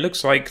 you're right. It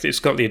looks like it's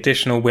got the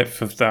additional width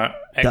of that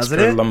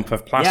extra lump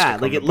of plastic. Yeah,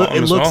 like it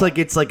looks like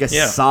it's like a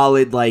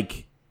solid,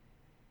 like,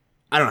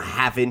 I don't know,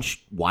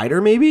 half-inch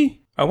wider maybe.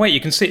 Oh, wait,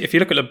 you can see, if you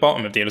look at the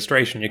bottom of the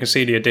illustration, you can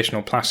see the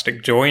additional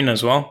plastic join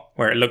as well,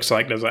 where it looks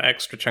like there's an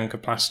extra chunk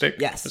of plastic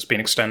that's been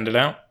extended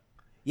out.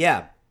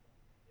 Yeah.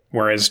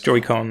 Whereas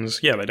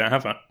Joy-Cons, they don't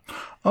have that.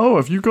 Oh,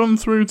 have you gone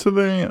through to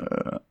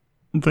the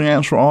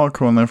actual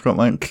article and they've got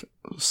like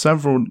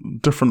several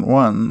different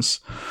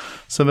ones?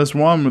 So there's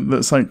one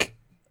that's like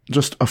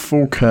just a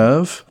full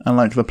curve and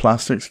like the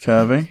plastic's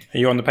curvy. Are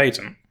you on the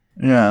patent?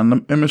 Yeah, and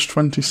the image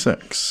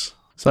 26.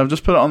 So I've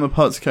just put it on the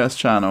PecsCast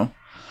channel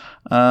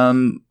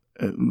and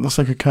it looks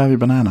like a curvy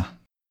banana.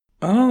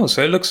 Oh,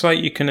 so it looks like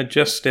you can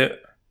adjust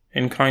it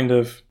in kind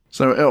of...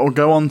 So it'll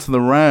go onto the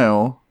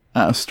rail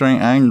at a straight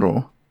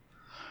angle,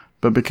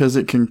 but because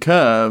it can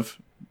curve,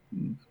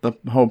 the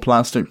whole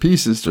plastic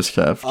piece is just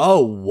curved.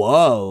 Oh,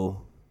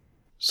 whoa.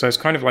 So it's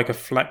kind of like a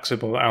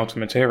flexible outer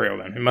material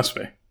then, it must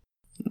be.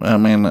 I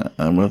mean,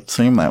 it would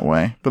seem that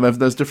way. But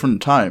there's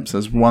different types.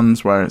 There's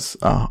ones where it's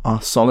a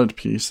solid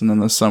piece, and then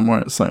there's some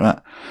where it's like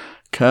that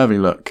curvy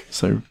look.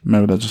 So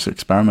maybe they're just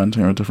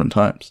experimenting with different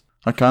types.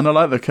 I kind of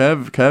like the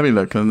curvy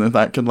look, and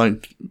that could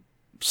like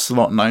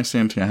slot nicely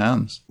into your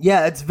hands.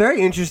 Yeah, it's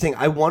very interesting.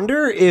 I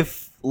wonder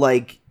if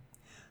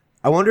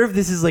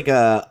this is like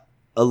a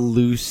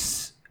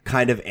loose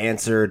kind of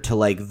answer to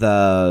like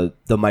the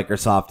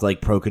Microsoft like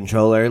Pro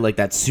controller, like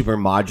that super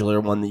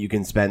modular one that you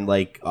can spend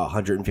like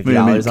 $150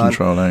 on.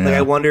 Controller, yeah. Like,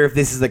 I wonder if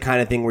this is the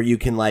kind of thing where you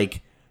can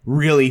like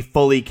really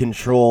fully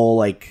control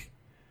like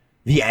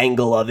the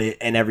angle of it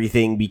and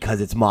everything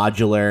because it's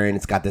modular and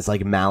it's got this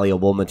like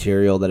malleable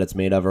material that it's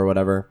made of or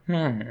whatever.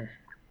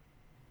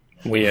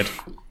 Weird.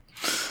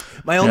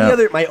 My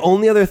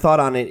only other thought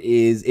on it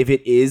is if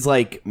it is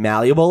like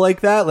malleable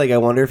like that, like I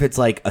wonder if it's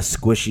like a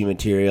squishy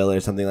material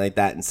or something like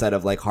that instead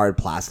of like hard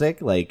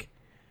plastic, like,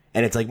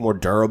 and it's like more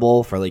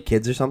durable for like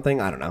kids or something.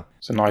 I don't know.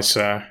 It's a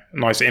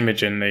nice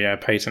image in the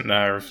patent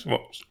there of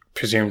what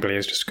presumably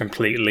is just a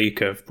complete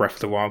leak of Breath of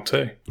the Wild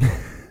 2.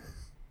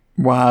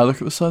 Wow, look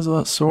at the size of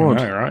that sword.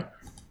 I know, right?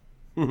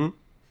 Mm-hmm.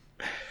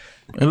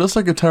 It looks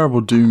like a terrible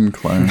Doom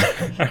clone.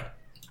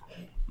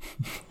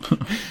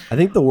 I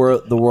think the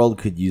world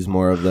could use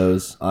more of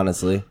those,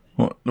 honestly.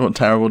 What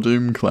terrible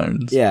Doom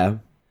clones? Yeah.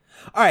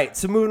 All right,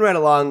 so moving right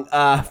along,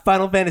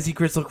 Final Fantasy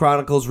Crystal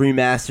Chronicles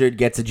Remastered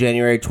gets a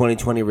January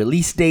 2020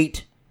 release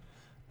date.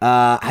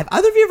 Have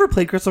either of you ever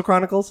played Crystal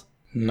Chronicles?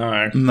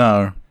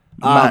 No.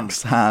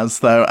 Max has,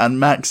 though, and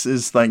Max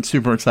is like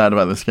super excited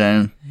about this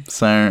game.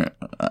 So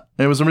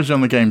it was originally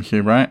on the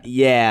GameCube, right?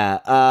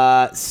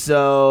 Yeah.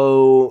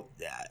 So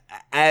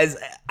as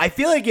I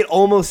feel like it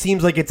almost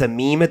seems like it's a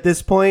meme at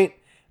this point,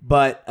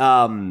 but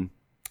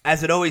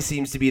as it always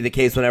seems to be the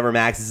case whenever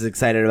Max is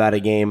excited about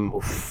a game,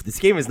 this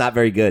game is not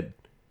very good.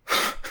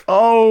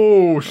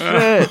 Oh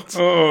shit!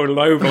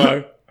 Low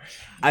blow.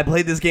 I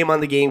played this game on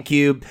the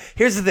GameCube.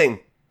 Here's the thing.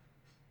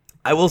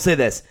 I will say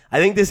this. I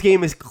think this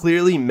game is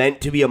clearly meant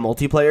to be a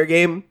multiplayer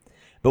game,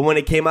 but when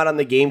it came out on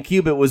the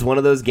GameCube, it was one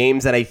of those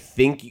games that I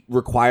think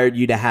required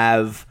you to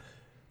have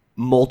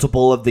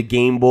multiple of the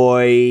Game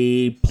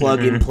Boy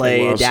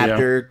plug-and-play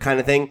adapter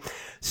kind of thing.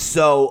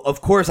 So,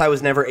 of course, I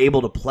was never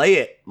able to play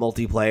it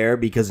multiplayer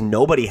because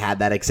nobody had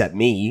that except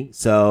me.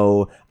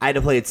 So, I had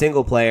to play it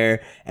single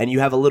player, and you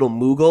have a little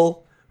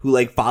Moogle who,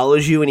 like,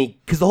 follows you, and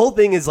because the whole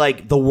thing is,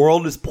 like, the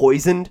world is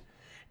poisoned,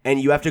 and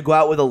you have to go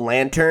out with a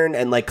lantern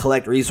and like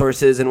collect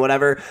resources and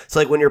whatever. So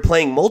like when you're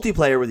playing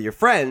multiplayer with your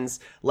friends,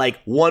 like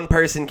one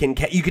person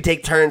you could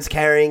take turns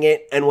carrying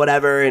it and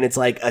whatever. And it's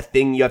like a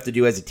thing you have to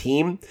do as a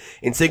team.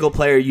 In single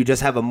player, you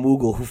just have a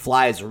Moogle who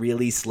flies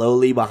really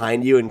slowly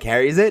behind you and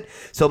carries it.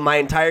 So my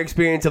entire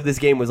experience of this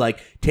game was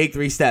like, take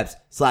 3 steps,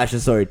 slash the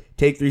sword,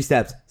 take 3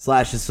 steps,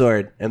 slash the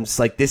sword. And I'm just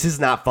like, this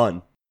is not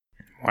fun.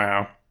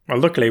 Wow. Well,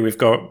 luckily we've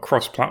got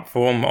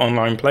cross-platform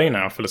online play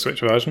now for the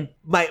Switch version.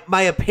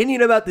 My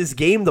opinion about this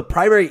game, the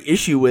primary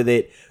issue with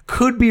it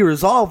could be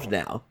resolved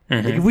now.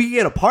 Like if we could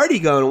get a party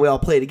going and we all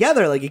play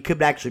together, like it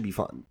could actually be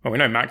fun. Well, we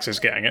know Max is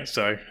getting it,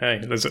 so hey,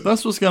 there's it.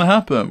 That's what's going to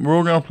happen. We're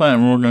all going to play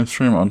and we're all going to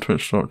stream it on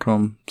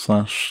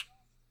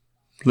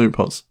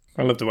twitch.com/lootpots.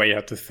 I love the way you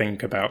had to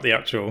think about the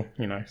actual,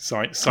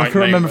 site I can't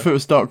remember if it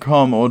was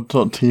 .com or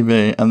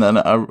 .tv, and then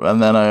I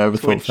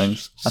overthought Twitch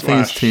things. I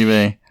think it's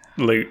TV.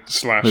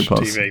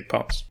 Loot/TV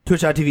pots.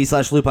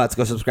 Twitch.tv/lootpots.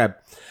 Go subscribe.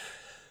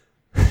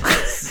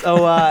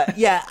 So,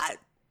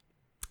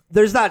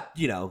 there's not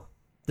too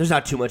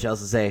much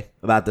else to say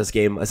about this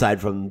game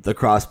aside from the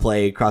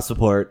cross-play,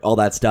 cross-support, all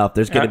that stuff.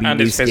 There's going to be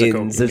new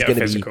skins. There's going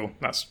to be physical.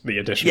 That's the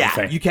additional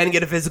thing. You can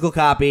get a physical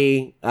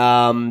copy.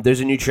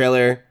 There's a new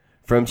trailer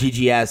from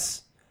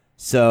TGS.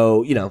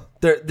 So,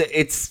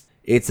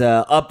 it's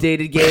a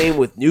updated game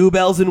with new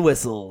bells and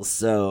whistles.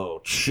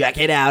 So check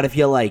it out if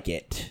you like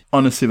it.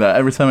 Honestly, though,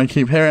 every time I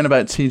keep hearing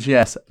about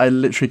TGS, I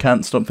literally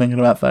can't stop thinking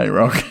about 30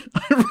 Rock.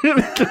 I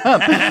really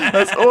can't.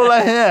 That's all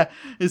I hear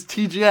is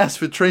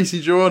TGS with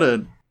Tracy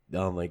Jordan.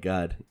 Oh my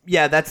god.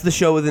 Yeah, that's the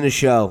show within a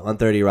show on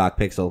 30 Rock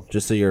Pixel,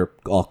 just so you're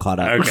all caught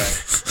up. Okay.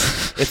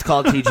 It's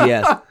called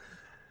TGS.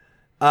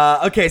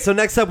 Okay, so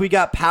next up we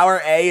got Power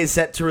A is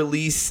set to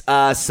release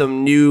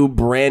some new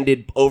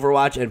branded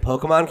Overwatch and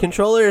Pokemon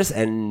controllers,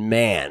 and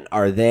man,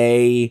 are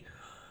they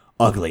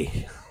ugly.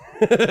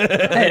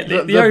 Hey,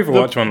 the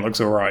Overwatch one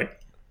looks alright.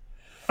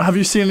 Have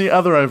you seen the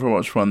other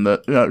Overwatch one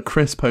that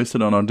Chris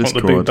posted on our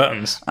Discord? What, the big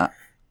buttons?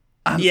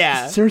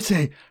 Yeah.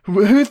 Seriously,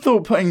 who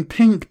thought putting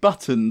pink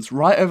buttons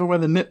right over where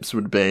the nips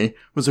would be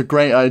was a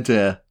great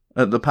idea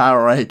at the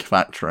Power A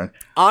factory?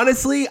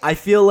 Honestly, I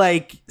feel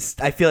like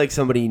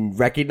somebody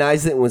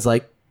recognized it and was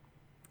like,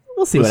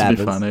 "We'll see what happens."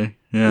 This would be funny.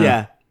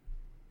 Yeah.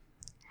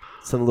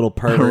 Some little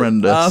pervert.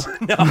 Horrendous.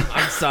 No,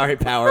 I'm sorry,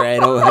 Power A.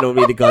 I don't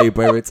mean to call you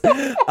perverts.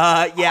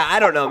 I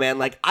don't know, man.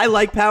 Like, I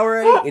like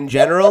Power A in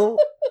general.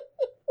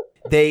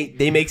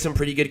 They make some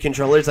pretty good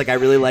controllers. Like, I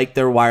really like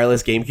their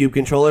wireless GameCube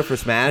controller for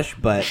Smash,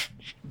 but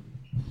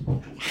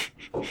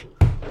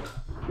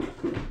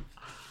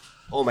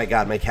oh my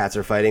god, my cats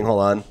are fighting.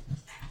 Hold on.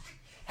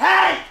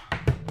 Hey!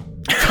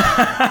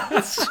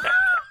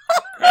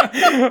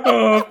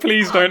 Oh,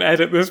 please don't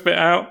edit this bit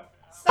out.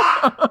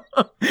 Stop!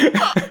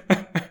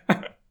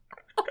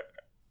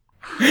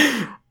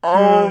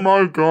 Oh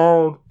my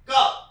god.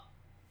 Go!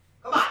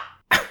 Come on!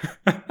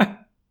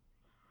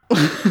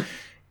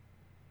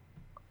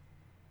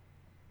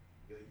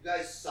 You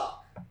guys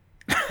suck.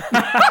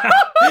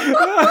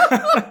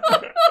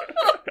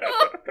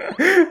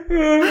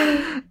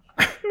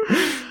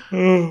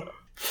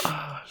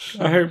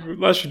 I hope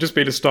that should just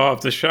be the start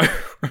of the show.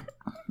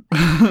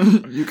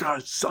 You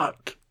guys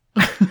suck.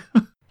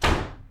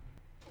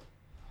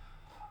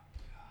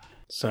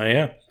 So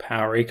yeah,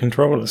 Power A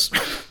controllers.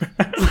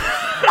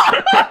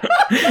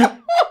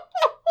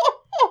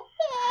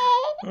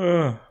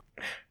 All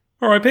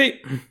right,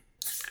 Pete.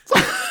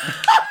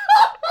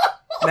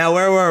 Now,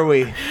 where were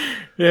we?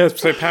 Yeah,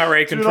 so Power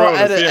A Do controllers.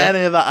 not edit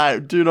any of that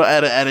out. Do not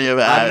edit any of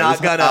it out. I'm not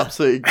It's gonna.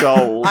 absolutely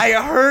gold.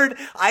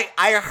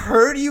 I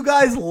heard you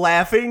guys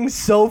laughing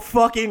so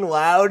fucking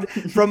loud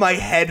from my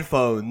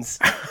headphones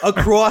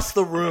across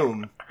the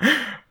room.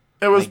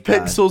 It was My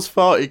God. Pixel's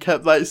fault. He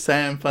kept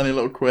saying funny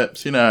little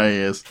quips. You know how he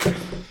is.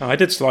 I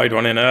did slide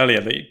one in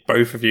earlier that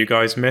both of you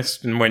guys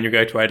missed, and when you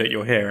go to edit,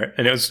 you'll hear it.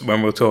 And it was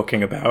when we were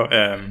talking about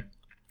the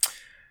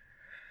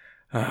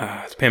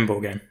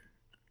pinball game.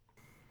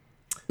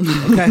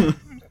 Okay.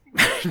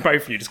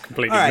 Both of you just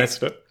completely All right.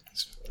 missed it.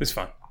 It's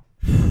fine.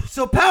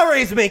 So Power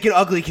A's making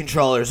ugly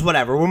controllers.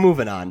 Whatever. We're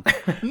moving on.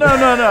 No.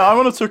 I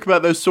want to talk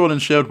about those Sword and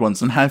Shield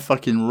ones and how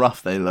fucking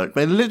rough they look.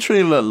 They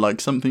literally look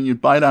like something you'd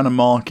buy down a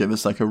market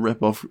that's like a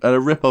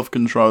rip-off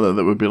controller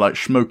that would be like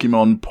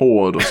Smokimon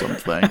Poured or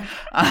something.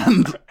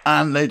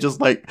 and they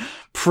just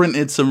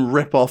printed some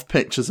rip-off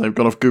pictures they've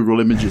got off Google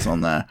Images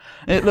on there.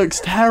 It looks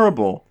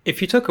terrible.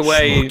 If you took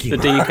away the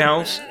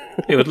decals,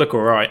 it would look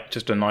alright.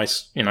 Just a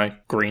nice,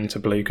 green to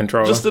blue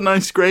controller. Just a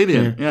nice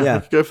gradient.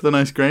 Yeah. Go for the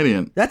nice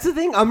gradient. That's the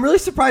thing. I'm really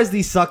surprised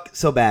these suck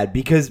so bad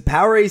because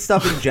Power A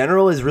stuff in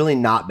general is really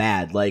not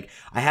bad. Like,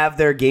 I have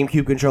their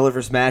GameCube controller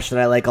for Smash that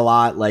I like a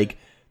lot. Like,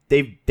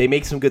 they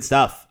make some good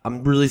stuff.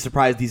 I'm really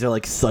surprised these are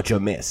such a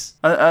miss.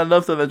 I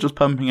love that they're just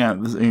pumping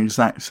out the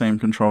exact same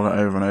controller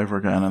over and over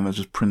again, and they're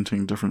just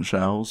printing different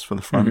shells for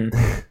the front.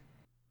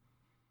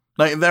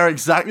 Mm-hmm. They're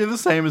exactly the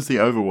same as the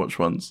Overwatch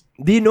ones.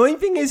 The annoying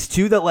thing is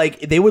too that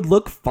they would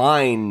look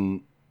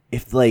fine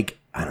if I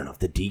don't know if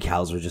the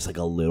decals were just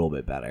a little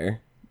bit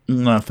better.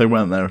 No, if they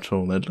weren't there at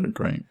all, they'd look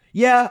great.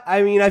 Yeah,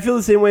 I mean, I feel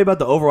the same way about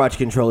the Overwatch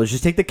controllers.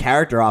 Just take the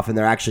character off and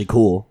they're actually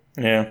cool.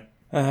 Yeah.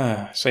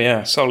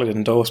 Solid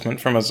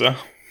endorsement from us there.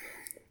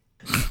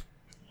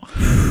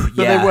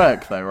 But they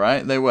work though,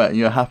 right? They work.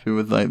 You're happy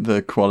with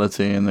the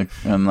quality and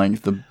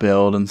the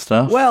build and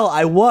stuff. Well,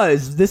 I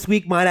was. This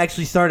week mine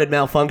actually started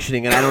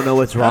malfunctioning and I don't know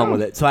what's wrong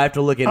with it. So I have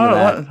to look into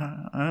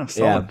that.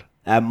 Solid.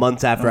 Yeah,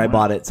 months after I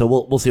bought it. So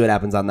we'll see what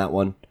happens on that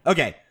one.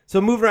 Okay. So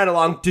moving right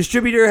along,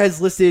 distributor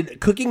has listed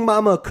Cooking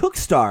Mama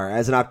Cookstar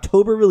as an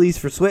October release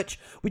for Switch.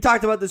 We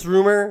talked about this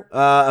rumor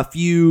a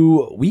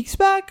few weeks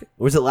back.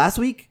 Or was it last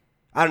week?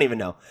 I don't even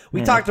know.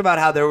 We talked about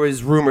how there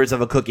was rumors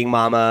of a Cooking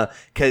Mama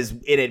because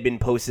it had been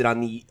posted on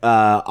the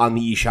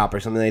eShop or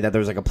something like that. There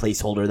was like a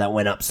placeholder that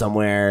went up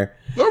somewhere.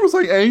 That was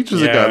like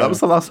ages ago. That was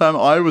the last time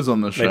I was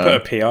on the show. They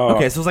put a PR.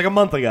 Okay, so it was like a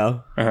month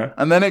ago.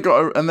 And then it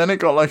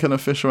got like an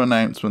official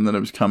announcement that it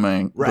was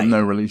coming, but no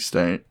release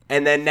date.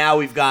 And then now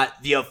we've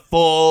got the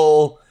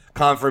full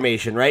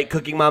confirmation, right?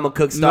 Cooking Mama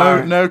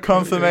Cookstar. No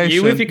confirmation.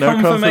 You with your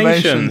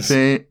confirmations.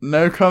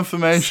 No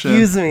confirmation.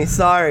 Excuse me.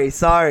 Sorry.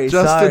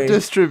 Just a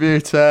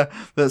distributor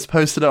that's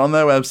posted it on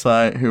their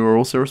website, who are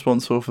also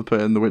responsible for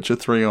putting The Witcher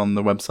 3 on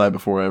the website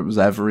before it was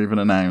ever even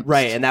announced.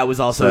 Right, and that was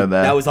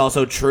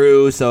also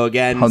true. So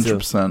again,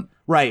 100%.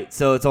 Right,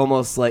 so it's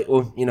almost like,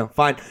 well,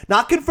 fine,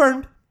 not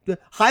confirmed.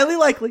 Highly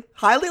likely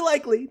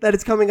that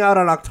it's coming out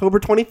on October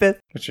 25th.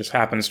 Which just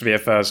happens to be a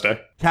Thursday.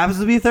 It happens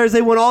to be a Thursday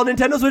when all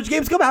Nintendo Switch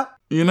games come out.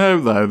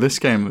 Though, this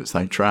game looks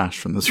like trash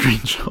from the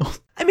screenshot.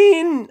 I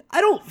mean,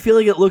 I don't feel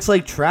like it looks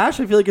like trash.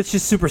 I feel like it's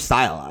just super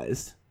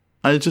stylized.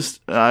 I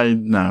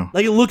know.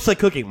 Like, it looks like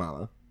Cooking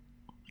Mama.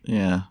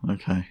 Yeah,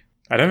 okay.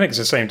 I don't think it's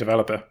the same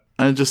developer.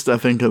 I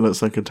think it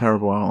looks like a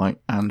terrible,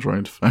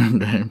 Android phone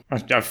game. I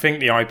think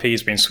the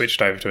IP's been switched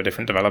over to a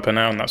different developer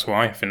now, and that's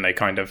why I think they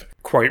kind of,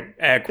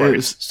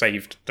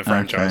 saved the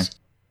franchise.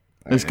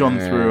 Okay. It's gone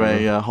through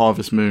a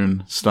Harvest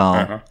Moon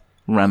style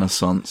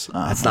renaissance.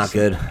 That's not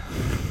good.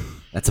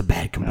 That's a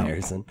bad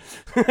comparison.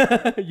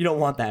 You don't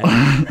want that.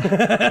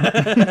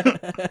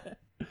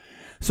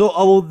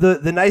 So,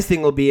 the nice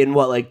thing will be in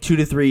 2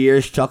 to 3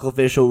 years,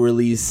 Chucklefish will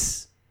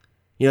release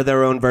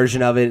their own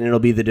version of it, and it'll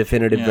be the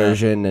definitive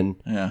version, and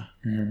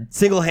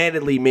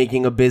single-handedly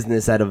making a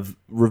business out of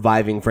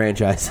reviving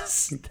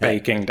franchises.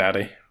 Baking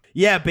Daddy.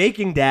 Yeah,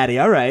 Baking Daddy.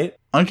 All right.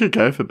 I could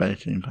go for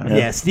Baking Daddy.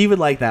 Yeah, Steve would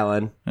like that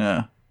one.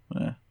 Yeah.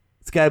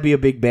 It's got to be a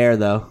big bear,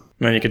 though.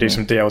 And then you could do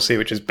some DLC,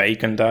 which is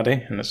Bacon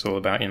Daddy, and it's all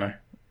about,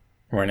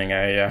 running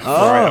a...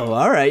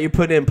 all right. You're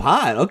putting in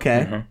pot.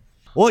 Okay. Mm-hmm.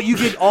 Well, you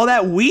get all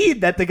that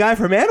weed that the guy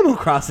from Animal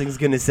Crossing is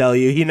going to sell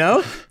you,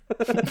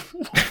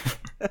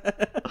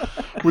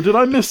 Well, did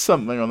I miss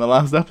something on the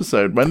last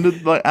episode? When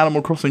did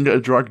Animal Crossing get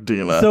a drug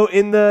dealer? So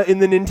in the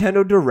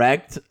Nintendo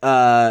Direct,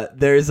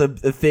 there's a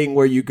thing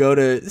where you go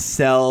to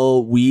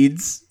sell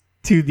weeds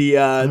to the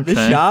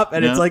shop,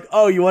 and it's like,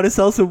 oh, you want to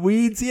sell some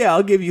weeds? Yeah,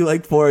 I'll give you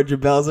 400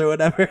 bells or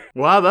whatever.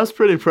 Wow, that's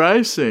pretty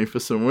pricey for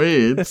some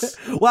weeds.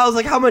 Well, I was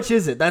like, how much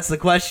is it? That's the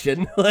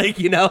question.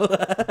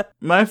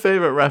 My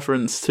favorite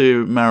reference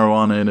to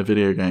marijuana in a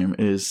video game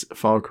is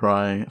Far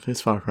Cry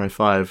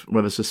 5,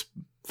 where there's just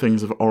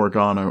things of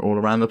oregano all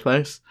around the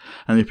place,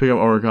 and you pick up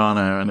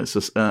oregano, and it's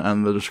just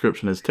and the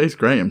description is tastes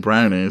great in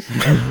brownies.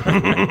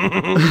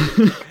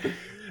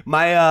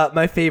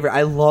 My favorite,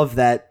 I love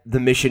that the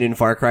mission in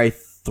Far Cry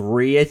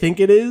 3, I think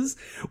it is,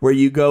 where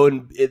you go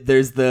and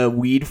there's the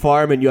weed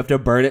farm and you have to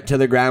burn it to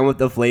the ground with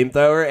the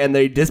flamethrower, and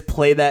they just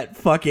play that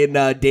fucking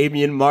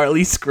Damian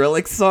Marley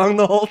Skrillex song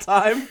the whole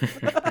time.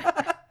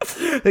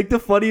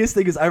 The funniest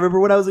thing is, I remember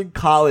when I was in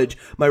college,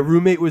 my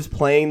roommate was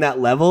playing that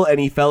level and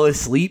he fell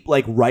asleep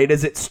right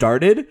as it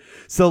started.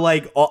 So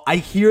I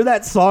hear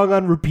that song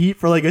on repeat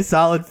for a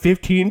solid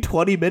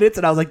 15-20 minutes,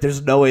 and I was like,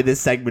 there's no way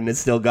this segment is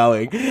still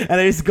going. And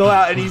I just go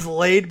out and he's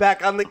laid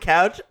back on the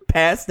couch,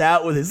 passed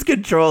out with his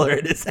controller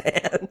in his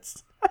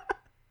hands.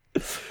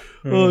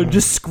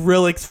 Just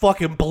Skrillex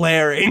fucking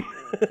blaring.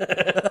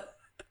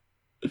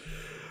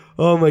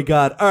 Oh my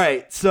god. All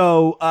right,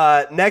 so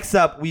next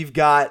up we've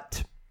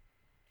got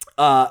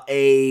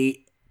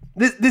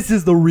this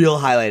is the real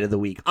highlight of the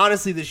week.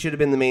 Honestly, this should have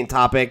been the main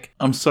topic.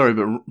 I'm sorry,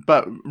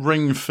 but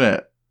Ring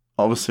Fit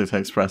obviously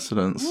takes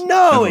precedence.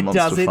 No, it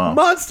doesn't.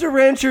 Monster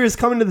Rancher is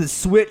coming to the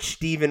Switch,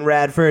 Steven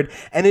Radford,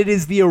 and it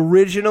is the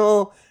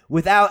original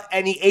without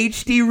any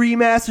HD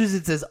remasters.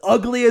 It's as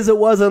ugly as it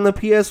was on the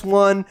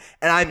PS1,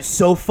 and I'm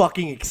so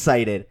fucking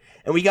excited.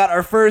 And we got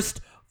our first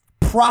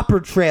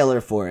proper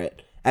trailer for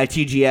it at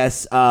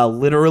TGS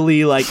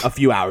literally a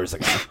few hours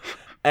ago.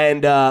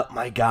 And,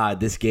 my God,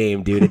 this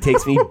game, dude, it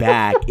takes me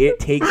back. It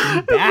takes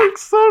me back.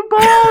 It's so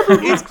bad.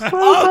 It's so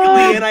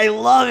ugly, and I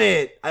love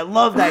it. I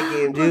love that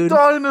game, dude. The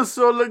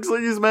dinosaur looks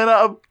like he's made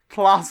out of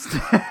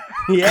plastic.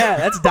 Yeah,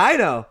 that's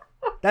Dino.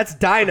 That's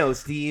Dino,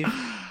 Steve.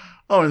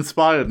 Oh,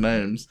 inspired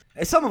names.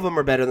 Some of them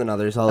are better than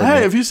others, I'll Hey,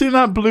 admit. have you seen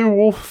that blue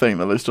wolf thing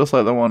that looks just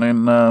like the one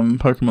in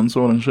Pokemon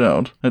Sword and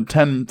Shield? At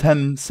 10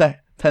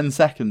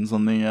 seconds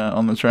on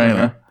the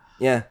trailer.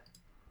 Yeah.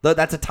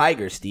 That's a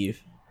tiger,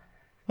 Steve.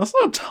 That's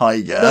not a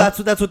tiger. No,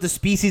 that's what the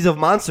species of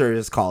monster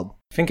is called.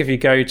 I think if you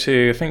go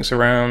to, I think it's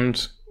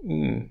around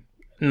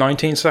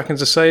 19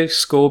 seconds or so,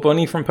 Score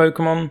Bunny from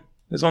Pokemon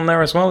is on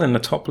there as well in the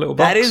top little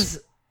box.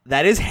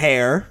 That is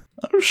hair.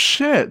 Oh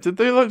shit! Did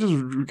they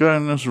just go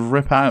and just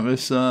rip out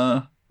this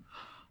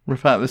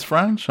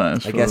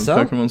franchise? I guess so.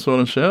 Pokemon Sword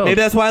and Shield. Maybe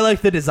that's why I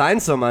like the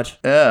design so much.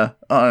 Yeah,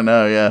 I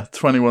know. Yeah,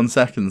 21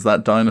 seconds.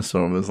 That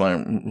dinosaur was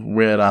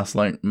weird ass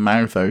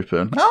mouth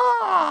open.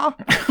 Ah!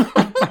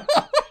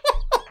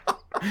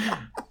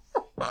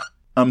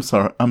 I'm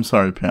sorry,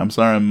 Pete. I'm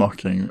sorry I'm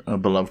mocking a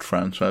beloved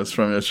franchise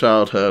from your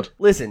childhood.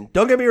 Listen,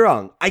 don't get me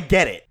wrong. I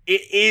get it.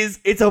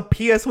 It's a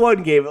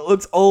PS1 game. It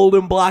looks old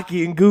and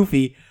blocky and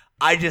goofy.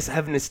 I just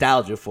have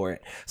nostalgia for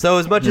it. So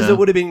as much as it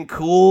would have been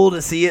cool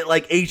to see it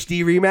like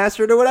HD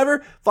remastered or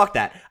whatever, fuck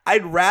that.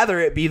 I'd rather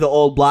it be the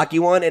old blocky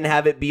one and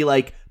have it be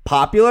like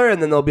popular,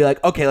 and then they'll be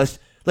like, okay, let's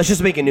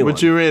just make a new one.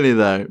 Would you really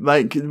though?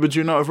 Like, would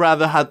you not have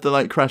rather had the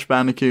like Crash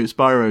Bandicoot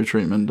Spyro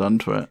treatment done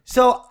to it?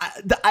 So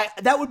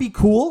that would be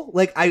cool.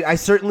 Like I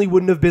certainly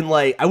wouldn't have been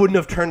like, I wouldn't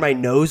have turned my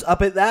nose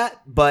up at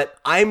that, but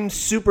I'm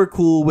super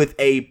cool with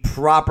a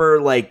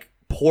proper like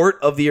port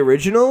of the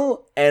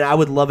original, and I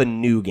would love a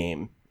new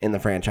game in the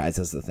franchise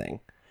is the thing.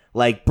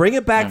 Like, bring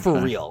it back for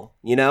real,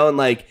 you know, and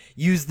like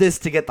use this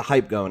to get the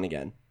hype going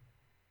again.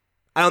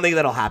 I don't think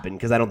that'll happen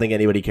because I don't think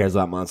anybody cares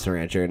about Monster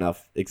Rancher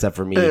enough except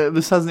for me.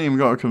 This hasn't even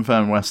got a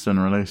confirmed Western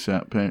release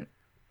yet, Pete.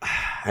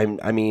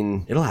 I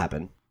mean, it'll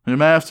happen. You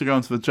may have to go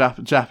into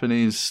the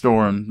Japanese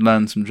store and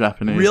learn some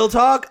Japanese. Real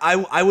talk,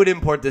 I would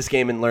import this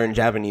game and learn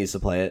Japanese to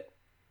play it.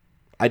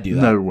 I'd do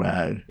that. No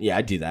way. Yeah,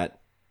 I'd do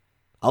that.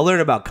 I'll learn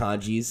about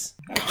kanjis.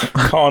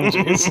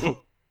 Kanjis.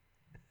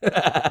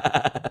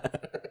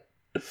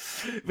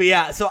 But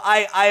yeah, so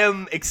I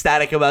am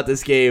ecstatic about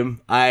this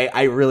game.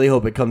 I really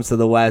hope it comes to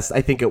the West.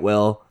 I think it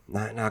will.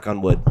 Knock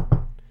on wood.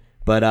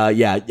 But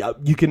yeah,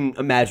 you can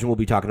imagine we'll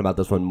be talking about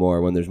this one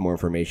more when there's more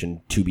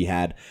information to be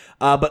had.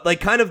 But like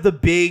kind of the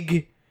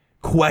big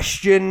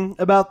question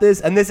about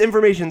this, and this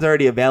information's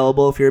already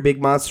available if you're a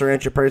big Monster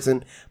Rancher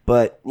person,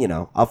 but you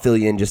know, I'll fill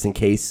you in just in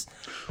case.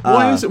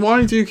 Why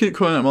do you keep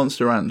calling it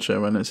Monster Rancher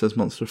when it says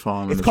Monster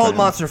Farm? It's called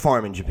Monster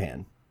Farm in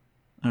Japan.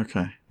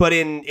 Okay. But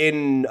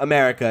in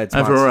America, it's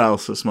everywhere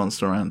else it's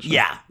Monster Rancher.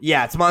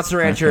 Yeah, it's Monster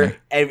Rancher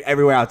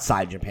everywhere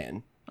outside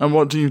Japan. And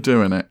what do you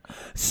do in it?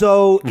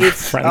 So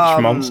it's French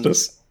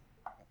monsters.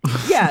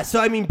 Yeah, so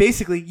I mean,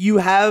 basically, you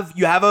have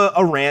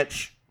a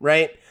ranch,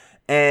 right?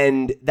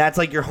 And that's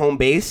like your home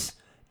base.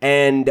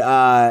 And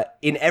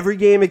in every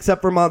game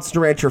except for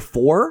Monster Rancher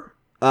 4,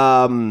 there's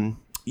an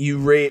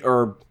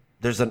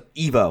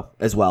Evo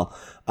as well.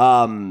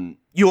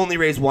 You only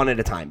raise one at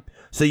a time.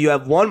 So you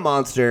have one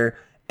monster.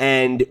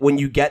 And when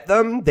you get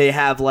them, they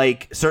have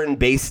like certain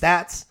base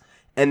stats,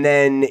 and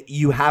then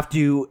you have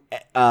to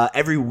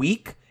every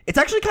week. It's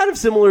actually kind of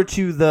similar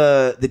to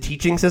the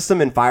teaching system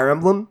in Fire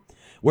Emblem,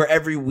 where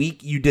every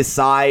week you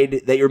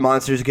decide that your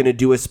monster is going to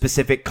do a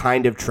specific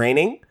kind of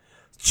training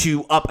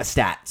to up a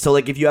stat. So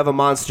like if you have a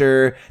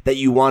monster that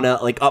you want to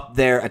like up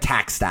their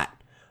attack stat,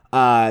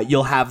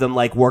 you'll have them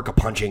like work a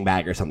punching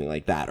bag or something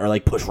like that, or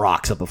like push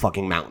rocks up a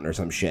fucking mountain or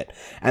some shit.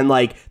 And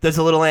like there's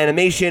a little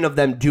animation of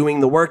them doing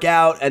the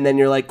workout, and then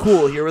you're like,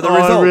 cool, here are the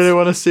results. I really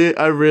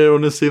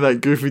want to see that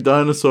goofy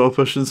dinosaur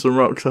pushing some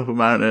rocks up a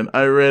mountain.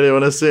 I really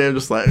want to see him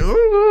just like with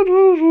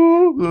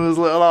his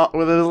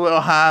little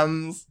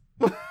hands.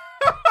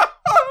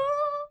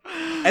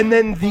 And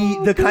then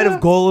the kind of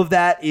goal of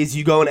that is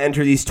you go and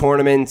enter these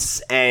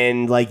tournaments,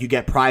 and like you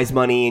get prize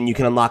money, and you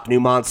can unlock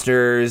new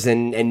monsters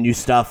and new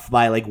stuff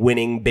by like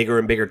winning bigger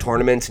and bigger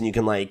tournaments, and you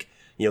can like,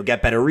 you know,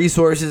 get better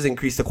resources,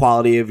 increase the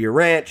quality of your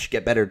ranch,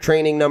 get better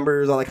training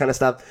numbers, all that kind of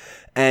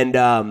stuff. And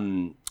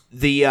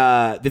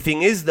the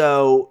thing is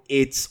though,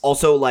 it's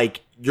also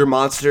like your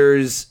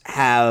monsters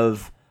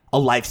have a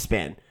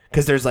lifespan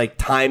because there's like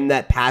time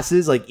that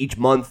passes, like each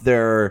month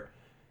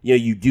you know,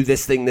 you do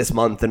this thing this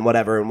month and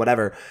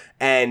whatever.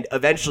 And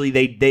eventually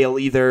they'll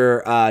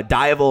either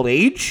die of old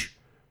age,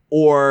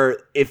 or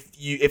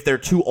if they're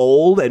too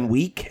old and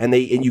weak and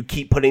you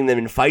keep putting them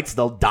in fights,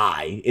 they'll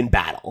die in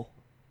battle.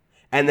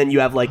 And then you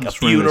have like a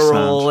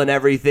funeral and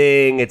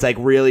everything. It's like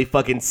really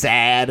fucking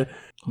sad.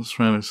 That's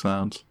really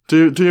sad.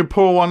 Do you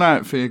pour one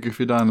out for your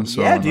goofy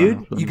dinosaur? Yeah,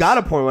 dude. You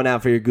gotta pour one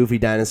out for your goofy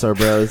dinosaur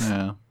bros.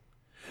 Yeah.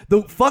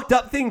 The fucked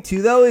up thing,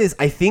 too, though, is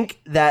I think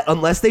that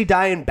unless they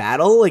die in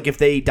battle, like if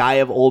they die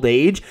of old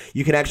age,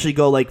 you can actually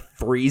go, like,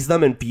 freeze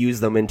them and fuse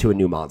them into a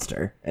new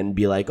monster and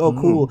be like, oh,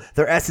 cool,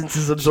 their essence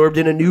is absorbed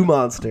in a new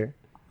monster.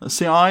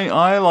 See,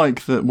 I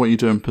like what you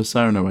do in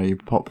Persona, where you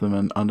pop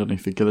them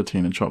underneath the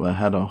guillotine and chop their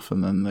head off,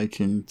 and then they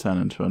can turn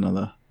into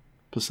another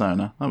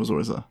Persona. That was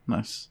always a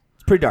nice...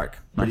 It's pretty dark.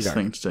 Nice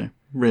thing to do.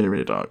 Really,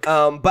 really dark.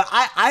 But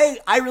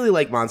I really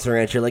like Monster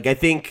Rancher. Like, I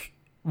think...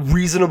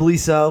 reasonably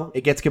so, it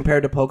gets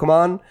compared to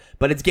Pokemon,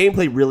 but its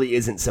gameplay really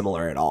isn't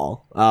similar at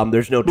all.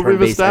 There's no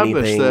turn-based anything.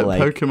 We've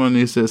established that Pokemon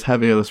uses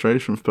heavy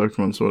illustration for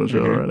Pokemon Sword and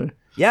Shield already.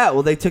 Yeah,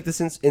 well, they took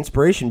this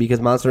inspiration because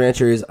Monster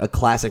Rancher is a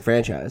classic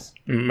franchise.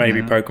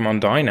 Maybe Pokemon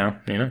die now,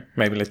 you know?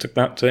 Maybe they took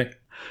that too.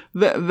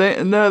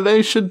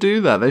 They should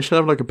do that. They should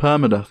have like a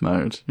permadeath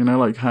mode, you know,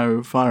 like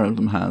how Fire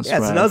Emblem has. Yeah,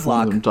 it's a Nuzlocke. If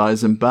one of them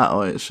dies in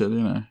battle, it should,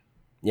 you know.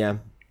 Yeah.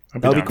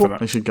 That would be cool.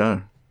 They should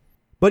go.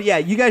 But yeah,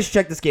 you guys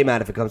check this game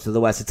out if it comes to the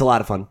West. It's a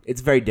lot of fun.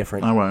 It's very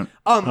different. I won't.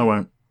 I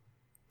won't.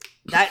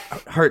 That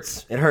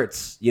hurts. It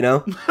hurts, you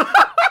know?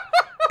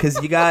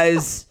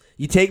 Because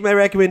you take my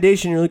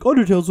recommendation, you're like,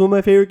 Undertale's one of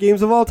my favorite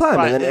games of all time.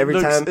 Right, and then every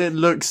time... It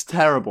looks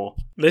terrible.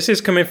 This is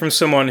coming from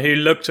someone who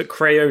looked at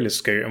Crayola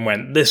Scoot and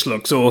went, this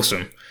looks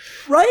awesome.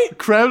 Right?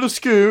 Crayola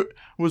Scoot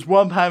was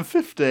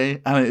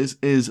 £1.50, and it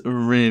is a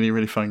really,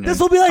 really fun game. This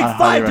will be like I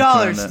highly $5,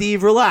 recommend it.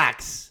 Steve.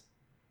 Relax.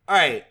 All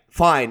right,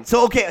 fine.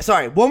 So, okay,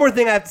 sorry. One more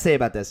thing I have to say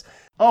about this.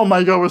 Oh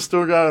my god, we're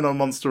still going on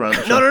Monster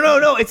Rancher.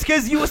 No. It's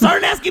because you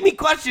started asking me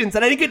questions,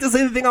 and I didn't get to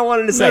say the thing I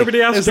wanted to say.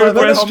 Nobody asked It's you a like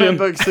the question. comic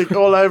books thing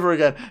all over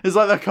again. It's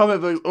like the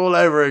comic books all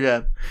over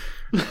again.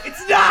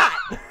 It's not!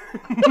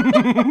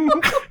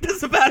 This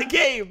is about a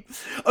game.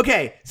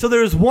 Okay, so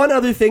there's one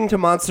other thing to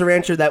Monster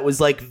Rancher that was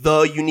like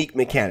the unique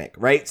mechanic,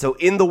 right? So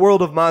in the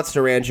world of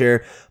Monster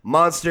Rancher,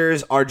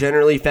 monsters are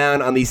generally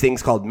found on these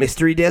things called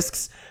mystery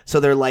discs. So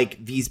they're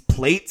like these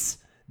plates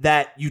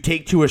that you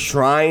take to a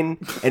shrine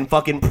and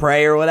fucking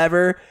pray or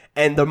whatever,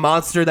 and the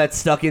monster that's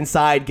stuck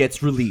inside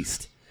gets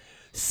released.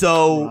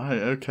 So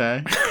Right,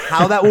 okay.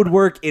 how that would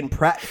work in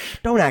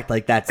don't act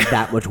like that's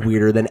that much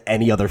weirder than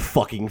any other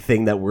fucking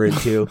thing that we're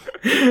into.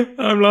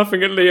 I'm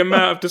laughing at the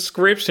amount of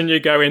description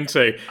you go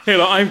into. Here,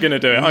 like, I'm going to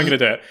do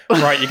it.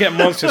 Right, you get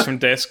monsters from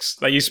discs.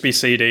 They used to be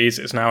CDs.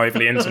 It's now over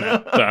the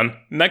internet. Done.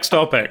 Next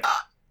topic.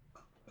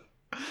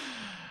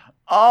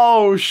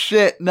 Oh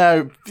shit,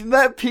 no.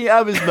 Let Pete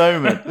have his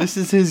moment. This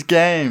is his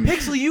game.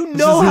 Pixel, you This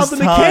know is how his the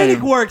mechanic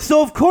time. works,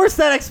 so of course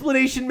that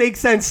explanation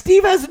makes sense.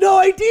 Steve has no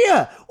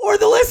idea, or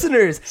the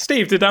listeners.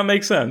 Steve, did that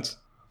make sense?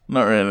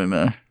 Not really,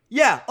 no.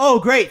 Yeah.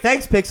 Oh, great.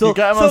 Thanks, Pixel. You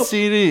get them on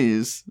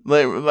CDs.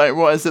 Like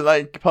what is it,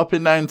 like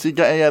popping down to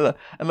get a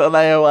little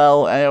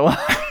AOL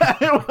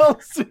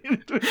CD.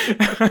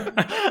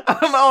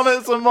 And on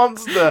it's a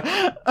monster.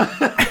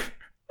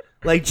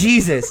 Like,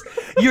 Jesus,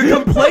 you're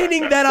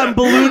complaining that I'm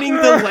ballooning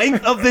the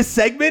length of this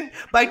segment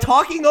by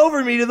talking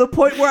over me to the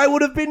point where I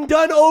would have been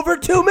done over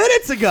 2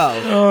 minutes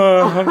ago.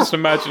 Oh, I'm just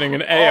imagining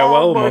an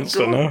AOL my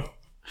monster God.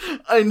 now.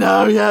 I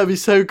know, yeah, it'd be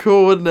so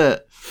cool, wouldn't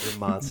it? You're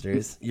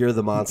monsters. You're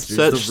the monsters.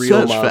 Search the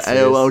real for monsters.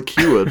 AOL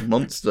keyword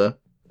monster.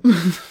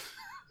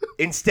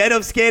 Instead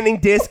of scanning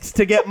discs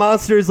to get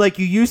monsters like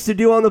you used to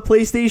do on the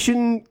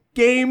PlayStation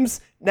games,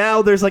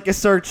 now there's like a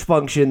search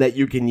function that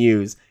you can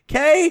use.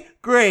 Okay?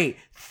 Great.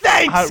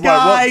 Thanks,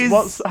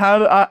 guys!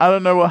 I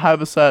don't know how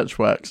the search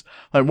works.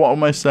 Like, what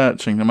am I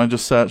searching? Am I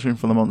just searching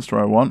for the monster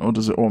I want, or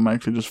does it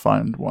automatically just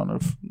find one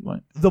of,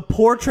 like... The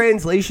poor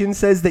translation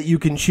says that you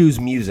can choose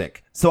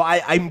music. So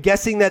I'm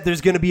guessing that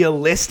there's going to be a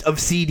list of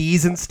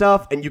CDs and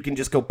stuff, and you can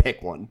just go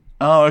pick one.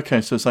 Oh,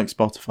 okay, so it's like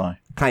Spotify.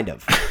 Kind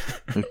of.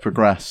 They've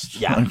progressed.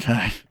 Yeah.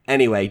 Okay.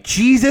 Anyway,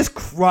 Jesus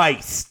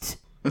Christ.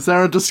 Is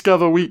there a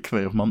Discover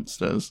Weekly of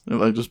monsters? It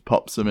like just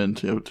pops them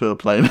into a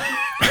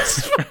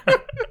playlist.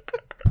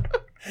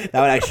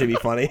 That would actually be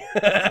funny.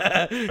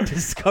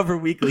 Discover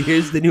Weekly.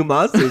 Here's the new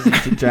monsters you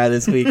should try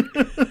this week.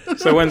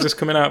 So when's this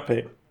coming out,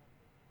 Pete?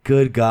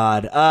 Good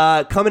God.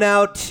 Coming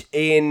out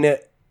in,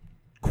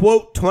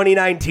 quote,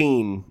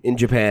 2019 in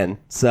Japan.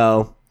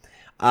 So,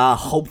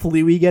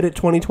 hopefully we get it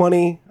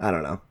 2020. I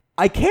don't know.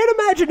 I can't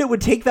imagine it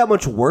would take that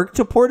much work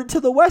to port it to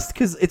the West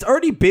because it's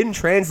already been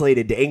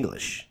translated to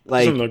English.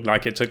 Doesn't look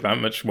like it took that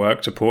much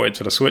work to port it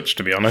to the Switch,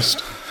 to be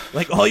honest.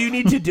 Like, all you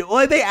need to do...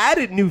 Well, they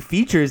added new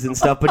features and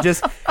stuff, but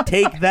just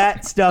take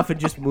that stuff and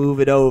just move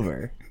it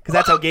over. Because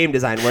that's how game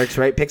design works,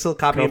 right? Pixel,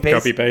 copy and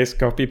paste?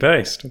 Copy,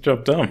 paste.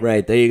 Job done.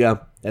 Right, there you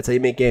go. That's how you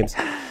make games.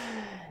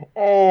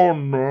 Oh,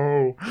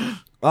 no.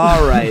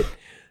 All right.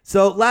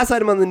 So, last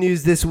item on the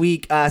news this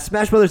week,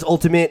 Smash Bros.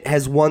 Ultimate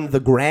has won the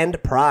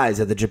grand prize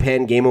at the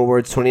Japan Game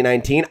Awards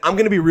 2019. I'm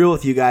going to be real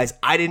with you guys.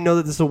 I didn't know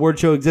that this award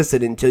show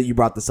existed until you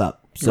brought this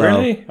up. So,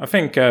 Really? I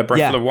think Breath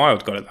of the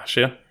Wild got it last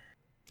year.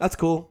 that's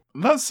cool.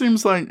 That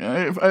seems like...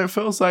 It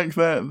feels like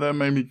they're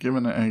maybe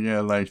giving it a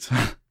year later.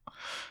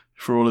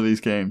 For all of these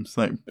games.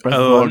 Like, Breath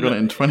of the Wild got it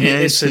in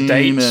 2018. It's a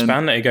date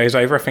span that it goes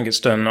over. I think it's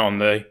done on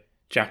the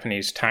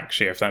Japanese tax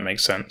year, if that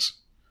makes sense.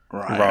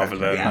 Right, rather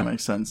than- that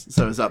makes sense.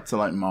 So it's up to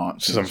like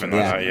March. Something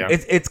like that, yeah.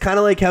 It's kind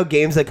of like how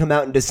games that come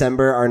out in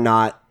December are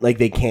not... Like,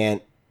 they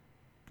can't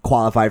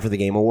qualify for the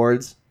Game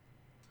Awards.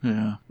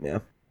 Yeah. Yeah.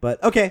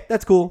 But, okay,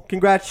 that's cool.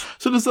 Congrats.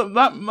 So does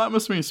that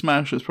must mean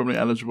Smash is probably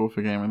eligible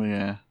for Game of the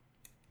Year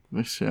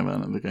this year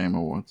then at the Game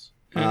Awards.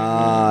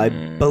 I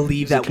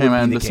believe that came would out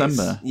be in the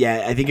December. case.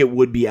 Yeah, I think it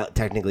would be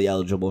technically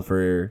eligible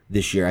for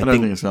this year. I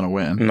don't think it's gonna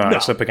win. No,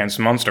 it's up against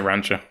Monster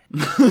Rancher.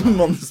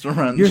 Monster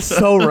Rancher. You're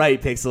so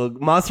right, Pixel.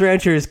 Monster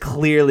Rancher is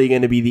clearly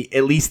going to be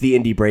at least the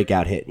indie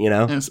breakout hit, you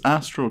know? It's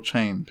Astral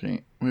Chain,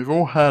 Pete. We've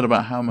all heard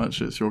about how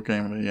much it's your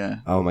Game of the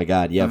Year. Oh my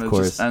god, yeah, of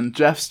course. And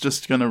Jeff's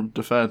just gonna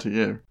defer to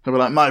you. He'll be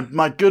like,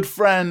 my good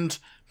friend,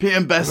 Pete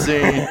and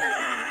Bessie.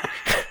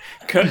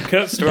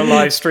 Cuts to a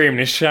live stream and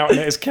he's shouting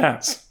at his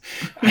cats.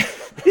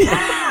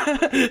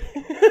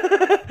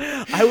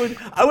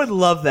 I would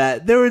love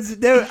that.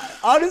 There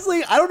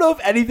honestly, I don't know if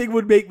anything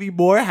would make me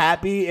more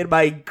happy in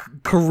my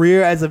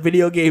career as a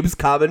video games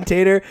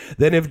commentator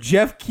than if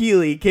Jeff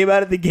Keighley came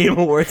out at the Game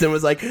Awards and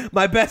was like,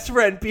 my best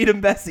friend Pete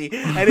and Bessie,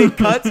 and it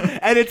cuts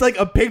and it's like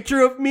a picture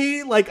of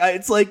me, like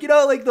it's like, you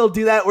know, like they'll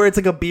do that where it's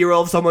like a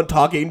B-roll of someone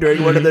talking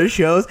during one of their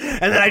shows,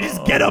 and then I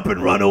just get up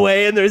and run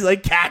away and there's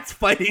like cats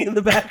fighting in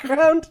the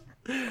background.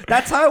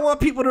 That's how I want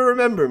people to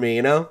remember me,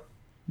 you know?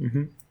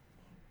 Mm-hmm.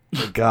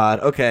 Oh, God,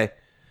 okay.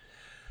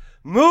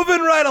 Moving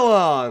right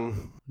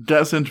along.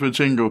 Gets into a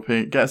jingle,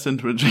 Pete. Gets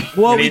into a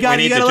jingle. Well, we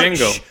need the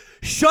jingle.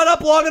 Shut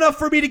up long enough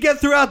for me to get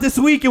throughout this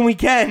week, and we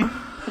can.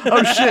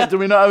 Oh shit! Do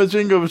we not have a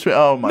jingle between?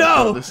 Oh my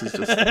god! This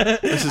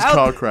is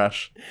car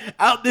crash.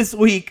 Out this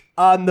week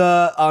on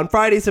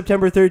Friday,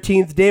 September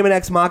 13th, Daemon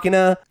X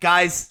Machina.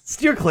 Guys,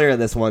 steer clear of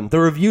this one. The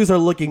reviews are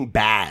looking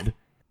bad.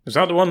 Is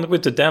that the one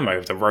with the demo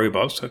of the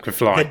robots that could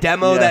fly? The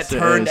demo Yes, that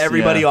turned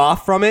everybody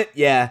off from it.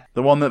 Yeah.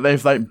 The one that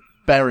they've like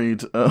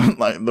buried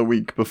like the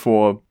week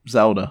before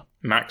Zelda.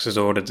 Max has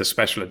ordered the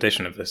special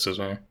edition of this as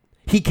well.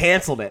 He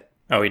canceled it.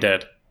 Oh, he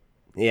did.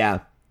 Yeah.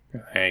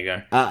 There you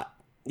go.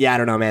 Yeah, I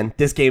don't know, man.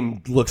 This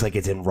game looks like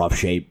it's in rough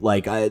shape.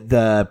 Like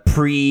the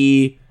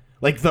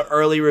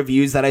early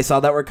reviews that I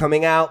saw that were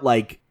coming out,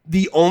 like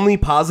the only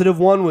positive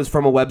one was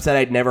from a website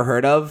I'd never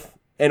heard of,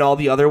 and all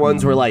the other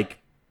ones were like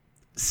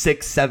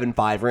 6, 7,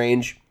 5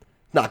 range.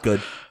 Not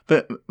good.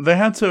 They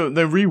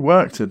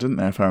reworked it, didn't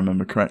they? If I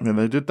remember correctly,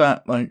 they did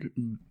that like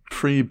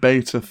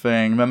pre-beta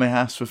thing. Then they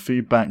asked for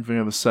feedback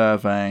via the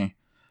survey.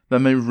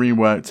 Then they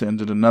reworked it and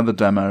did another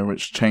demo,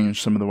 which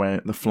changed some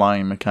of the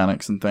flying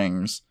mechanics and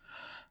things.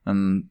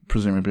 And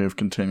presumably have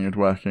continued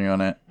working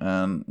on it.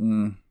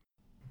 And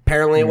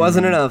apparently it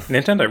wasn't enough.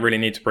 Nintendo really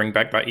need to bring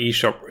back that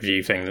eShop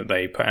review thing that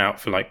they put out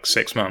for like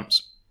 6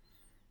 months.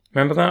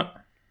 Remember that?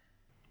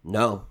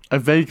 No. I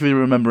vaguely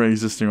remember it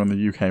existing on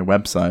the UK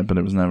website, but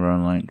it was never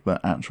on like the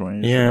actual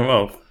eShop. Yeah,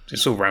 well,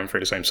 it's all ran through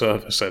the same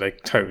server, so they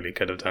totally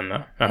could have done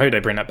that. I hope they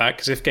bring that back,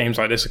 because if games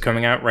like this are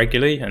coming out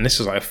regularly, and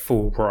this is like a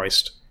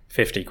full-priced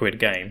 £50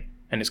 game,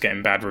 and it's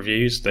getting bad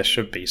reviews, there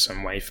should be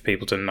some way for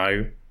people to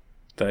know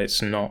that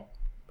it's not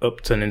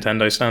up to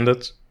Nintendo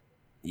standards.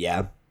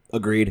 Yeah,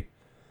 agreed.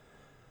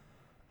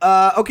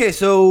 Okay,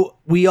 so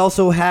we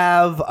also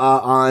have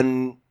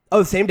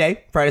the same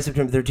day, Friday,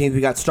 September 13th, we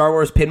got Star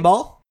Wars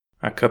Pinball.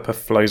 Our cuppa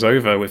flows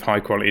over with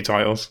high-quality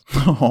titles.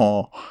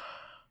 Oh,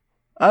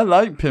 I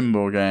like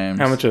pinball games.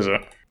 How much is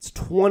it? It's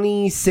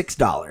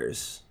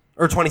 $26.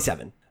 Or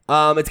 $27.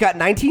 It's got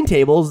 19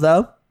 tables,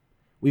 though.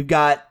 We've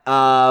got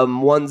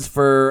ones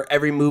for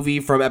every movie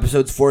from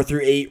episodes 4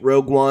 through 8,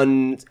 Rogue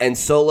One, and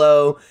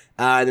Solo.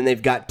 And then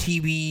they've got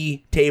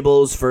TV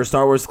tables for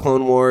Star Wars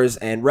Clone Wars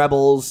and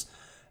Rebels.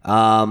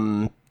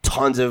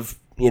 Tons of,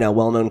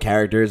 well-known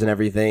characters and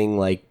everything.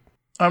 Like,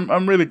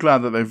 I'm really glad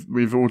that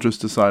we've all just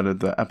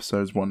decided that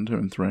episodes 1, 2,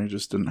 and 3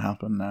 just didn't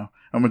happen now.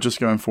 And we're just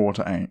going 4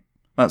 to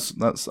 8.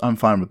 I'm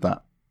fine with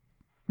that.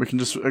 We can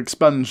just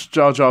expunge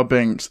Jar Jar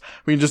Binks.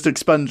 We can just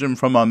expunge him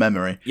from our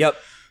memory. Yep.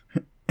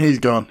 He's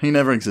gone. He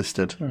never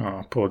existed.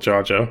 Oh, poor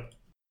Jar Jar.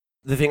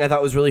 The thing I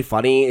thought was really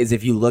funny is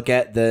if you look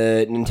at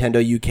the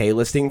Nintendo UK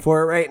listing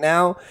for it right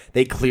now,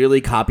 they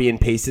clearly copy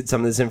and pasted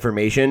some of this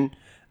information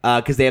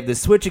because they have the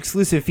Switch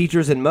exclusive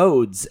features and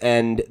modes,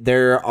 and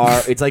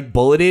it's like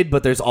bulleted,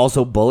 but there's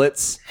also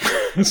bullets.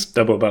 It's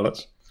double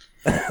bullets.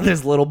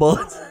 There's little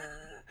bullets.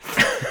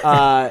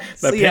 They're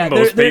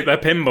pinballs, Pete. They're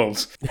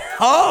pinballs.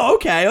 Oh,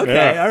 okay,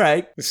 Yeah. All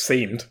right. It's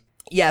themed.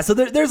 Yeah, so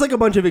there's like a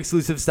bunch of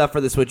exclusive stuff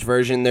for the Switch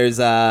version. There's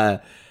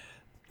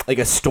like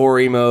a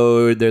story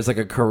mode. There's like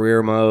a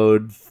career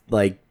mode,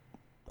 like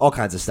all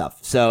kinds of stuff.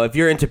 So if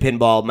you're into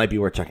pinball, it might be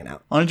worth checking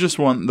out. I just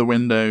want the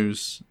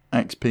Windows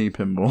XP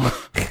pinball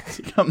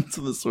to come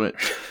to the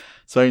Switch.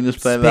 So you can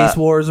just play Space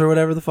Wars or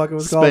whatever the fuck it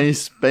was called.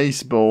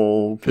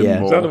 Baseball pinball.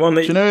 Yeah. Is that the one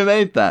that... Do you know who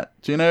made that?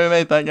 Do you know who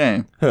made that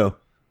game? Who?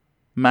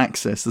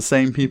 Maxis, the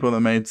same people that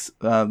made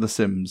The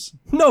Sims.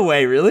 No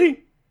way,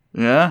 really?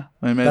 Yeah,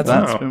 they made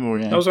that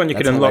pinball game. That was one you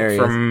That's could unlock hilarious.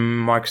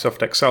 from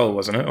Microsoft Excel,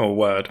 wasn't it? Or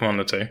Word, one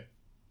or two.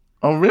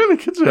 Oh, really?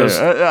 Could you? There's-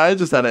 I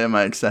just had it in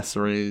my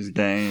accessories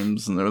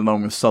games, and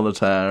along with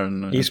Solitaire.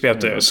 And You used to be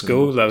able to do it at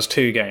school. There was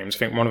 2 games. I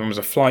think one of them was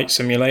a flight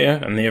simulator,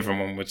 and the other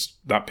one was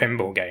that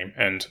pinball game.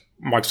 And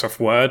Microsoft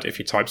Word, if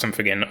you type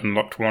something in,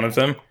 unlocked one of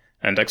them,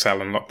 and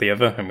Excel unlocked the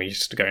other. And we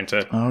used to go into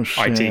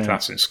IT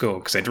class in school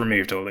because they'd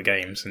removed all the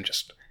games and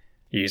just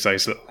use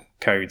those little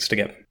codes to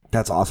get...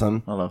 That's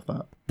awesome. I love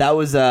that. That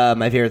was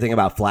my favorite thing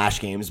about Flash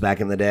games back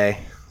in the day.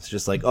 It's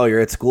just like, oh,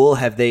 you're at school.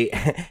 Have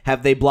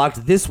they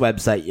blocked this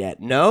website yet?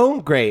 No?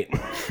 Great.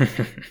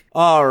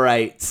 All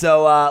right.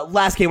 So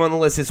last game on the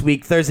list this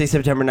week, Thursday,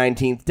 September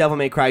 19th, Devil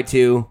May Cry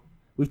 2.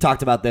 We've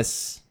talked about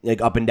this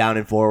like up and down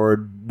and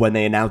forward when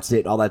they announced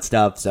it, all that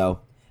stuff.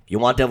 So if you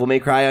want Devil May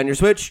Cry on your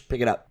Switch,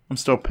 pick it up. I'm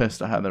still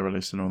pissed at how they're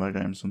releasing all their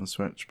games on the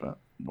Switch, but...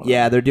 whatever.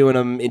 Yeah, they're doing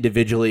them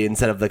individually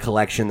instead of the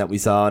collection that we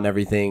saw and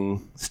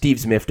everything.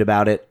 Steve's miffed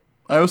about it.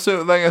 I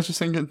just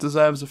think it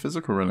deserves a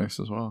physical release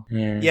as well.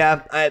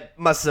 Yeah,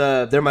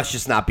 there must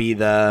just not be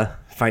the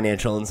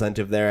financial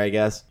incentive there, I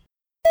guess.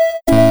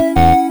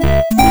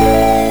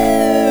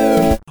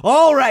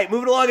 All right,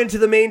 moving along into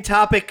the main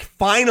topic.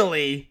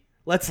 Finally,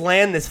 let's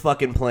land this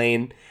fucking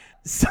plane.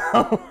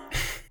 So,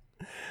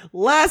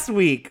 last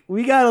week,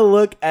 we got a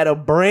look at a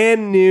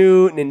brand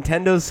new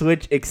Nintendo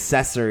Switch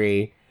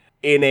accessory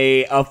in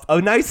a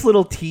nice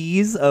little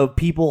tease of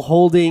people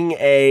holding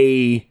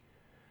a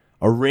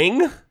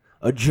ring.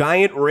 A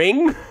giant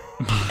ring,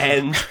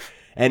 and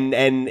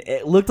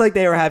it looked like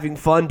they were having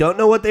fun. Don't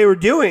know what they were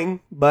doing,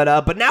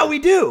 but now we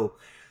do.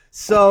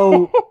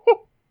 So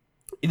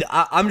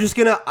I'm just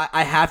gonna.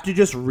 I have to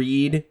just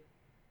read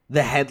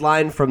the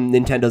headline from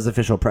Nintendo's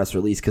official press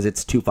release because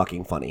it's too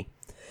fucking funny.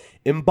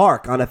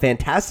 Embark on a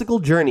fantastical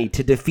journey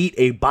to defeat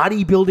a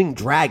bodybuilding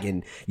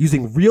dragon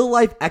using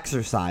real-life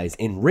exercise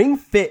in Ring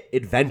Fit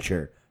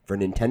Adventure for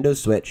Nintendo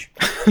Switch.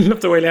 I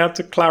love the way they had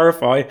to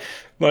clarify,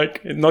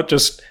 like, not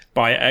just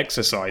by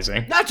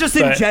exercising. Not just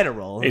in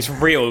general. It's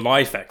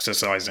real-life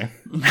exercising.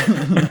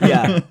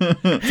 Yeah.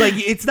 It's like,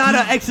 it's not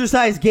an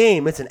exercise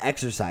game, it's an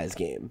exercise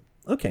game.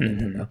 Okay,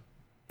 Nintendo.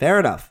 Fair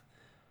enough.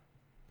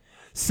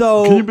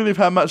 So... Can you believe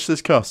how much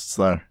this costs,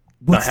 though?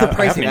 What's the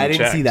pricing? I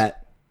didn't see that.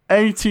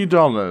 $80.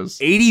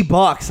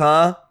 $80,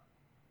 huh?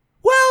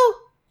 Well,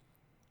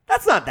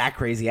 that's not that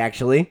crazy,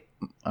 actually.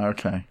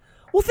 Okay.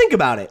 Well, think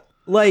about it.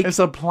 Like, it's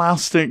a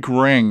plastic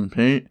ring,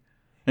 Pete.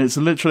 It's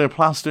literally a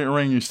plastic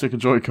ring you stick a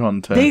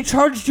Joy-Con to. They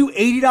charged you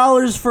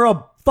 $80 for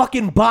a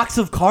fucking box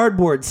of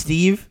cardboard,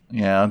 Steve.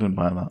 Yeah, I didn't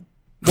buy that.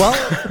 Well,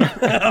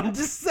 I'm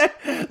just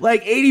saying,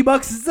 like, $80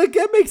 is like,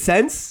 that makes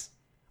sense.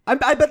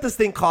 I bet this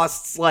thing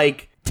costs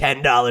like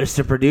 $10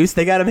 to produce.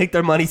 They got to make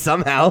their money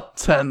somehow.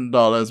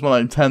 $10, more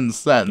like 10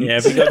 cents. Yeah,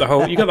 but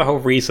you got the whole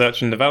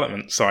research and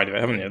development side of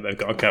it, haven't you? They've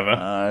got to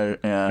cover.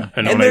 Yeah.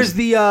 And there's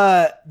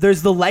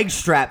the leg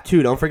strap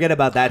too. Don't forget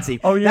about that,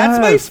 Steve. Oh yeah, that's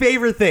my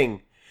favorite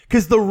thing.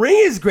 Because the ring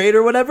is great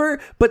or whatever,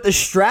 but the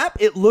strap,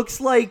 it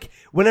looks like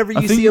whenever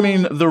you see you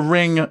mean the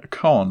ring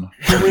con.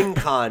 The ring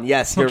con.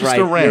 Yes, you're just right.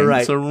 A ring. You're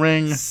right. It's a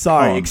ring.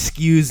 Sorry, con.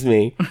 excuse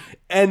me.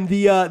 And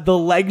the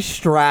leg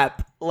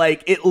strap,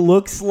 like, it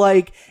looks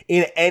like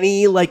in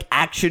any like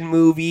action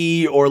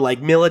movie or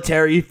like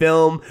military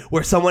film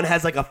where someone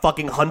has like a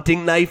fucking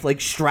hunting knife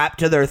like strapped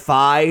to their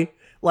thigh.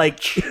 Like,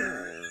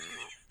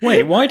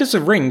 wait, why does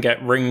a ring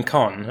get ring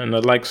con and the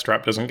leg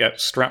strap doesn't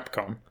get strap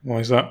con? Why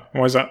is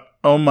that?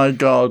 Oh my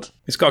god!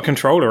 It's got a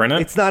controller in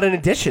it. It's not an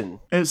addition.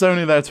 It's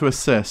only there to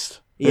assist.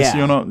 Yeah,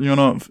 you're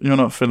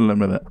not fiddling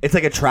with it. It's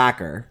like a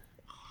tracker.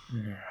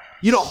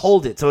 You don't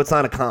hold it, so it's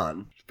not a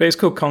con. But it's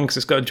called con because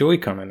it's got a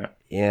Joy-Con in it.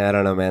 Yeah, I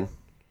don't know, man.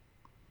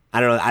 I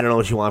don't know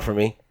what you want from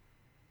me.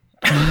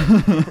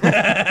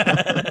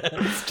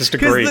 Just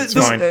agree. It's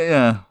fine.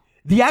 Yeah.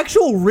 The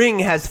actual ring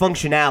has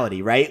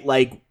functionality, right?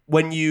 Like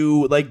when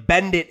you like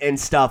bend it and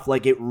stuff,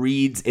 like it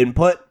reads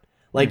input.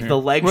 Like the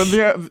leg. Well,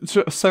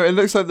 so it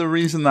looks like the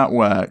reason that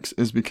works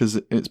is because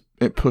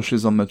it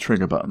pushes on the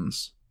trigger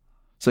buttons.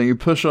 So you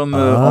push on the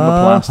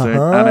plastic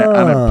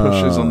and it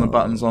pushes on the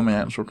buttons on the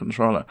actual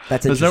controller.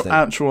 That's There's interesting. no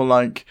actual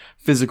like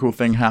physical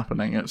thing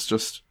happening. It's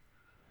just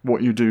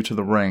what you do to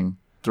the ring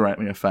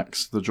directly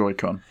affects the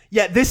Joy-Con.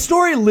 Yeah, this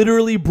story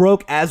literally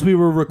broke as we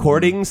were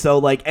recording, so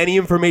like any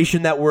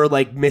information that we're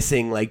like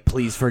missing, like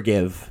please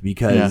forgive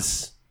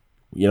because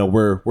you know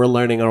we're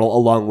learning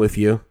along with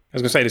you. I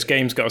was gonna say this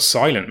game's got a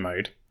silent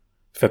mode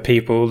for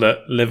people that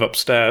live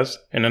upstairs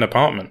in an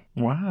apartment.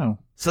 Wow.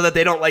 So that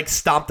they don't like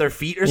stomp their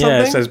feet or something?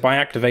 Yeah, it says by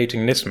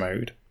activating this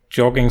mode,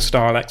 jogging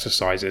style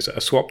exercises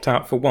are swapped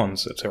out for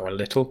ones that are a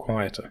little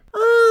quieter.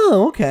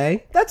 Oh,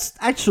 okay. That's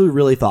actually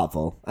really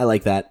thoughtful. I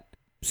like that.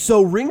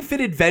 So Ring Fit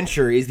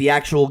Adventure is the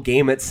actual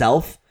game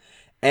itself,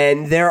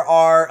 and there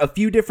are a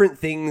few different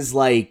things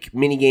like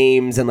mini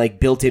games and like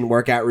built-in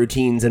workout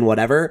routines and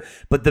whatever,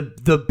 but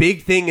the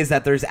big thing is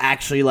that there's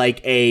actually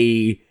like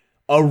a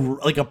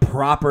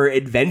proper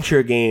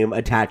adventure game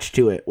attached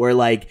to it where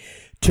like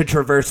to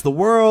traverse the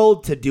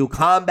world, to do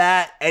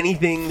combat,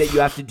 anything that you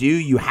have to do,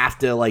 you have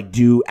to like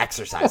do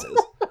exercises.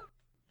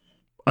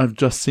 I've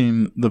just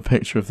seen the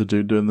picture of the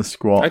dude doing the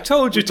squat. I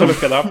told you to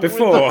look it up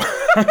before.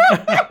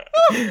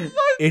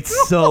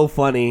 It's so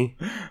funny.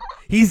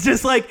 He's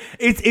just like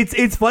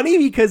it's funny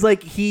because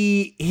like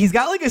he's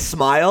got like a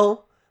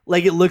smile,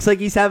 like it looks like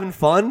he's having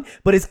fun,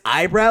 but his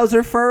eyebrows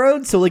are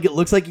furrowed, so like it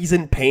looks like he's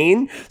in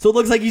pain. So it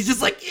looks like he's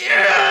just like,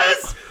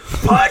 yes,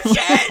 punch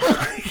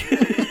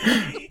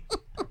it.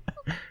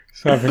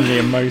 He's having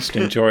the most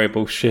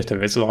enjoyable shit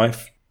of his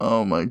life.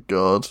 Oh my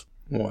god.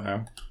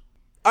 Wow.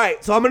 All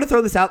right, so I'm gonna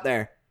throw this out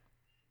there.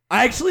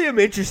 I actually am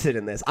interested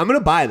in this. I'm gonna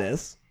buy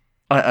this.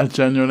 I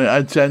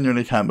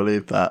genuinely can't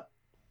believe that.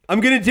 I'm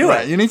gonna do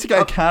it. You need to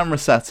get a camera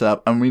set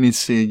up, and we need to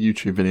see a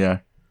YouTube video.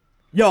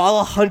 Yo,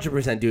 I'll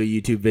 100% do a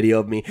YouTube video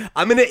of me.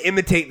 I'm gonna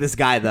imitate this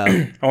guy though.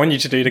 I want you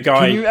to do the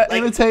guy. Can you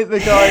imitate the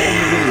guy in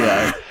the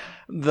video?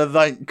 The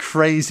like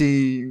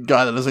crazy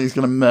guy that looks like he's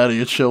gonna murder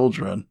your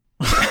children.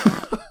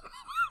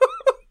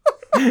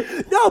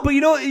 No, but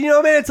you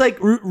know, man, it's like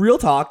real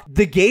talk.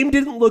 The game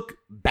didn't look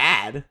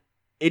bad.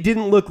 It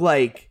didn't look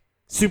like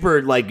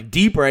super like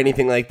deep or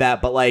anything like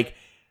that. But like,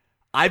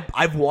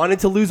 I've wanted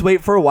to lose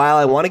weight for a while.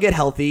 I want to get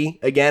healthy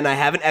again. I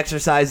haven't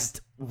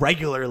exercised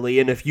regularly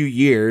in a few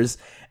years,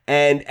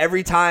 and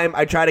every time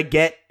I try to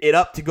get it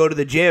up to go to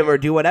the gym or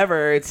do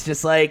whatever, it's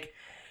just like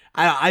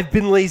I've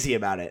been lazy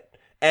about it.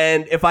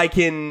 And if I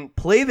can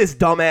play this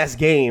dumbass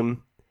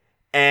game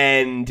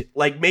and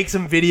like make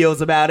some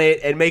videos about it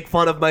and make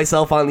fun of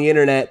myself on the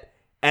internet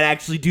and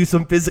actually do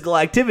some physical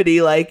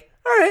activity, like,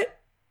 all right,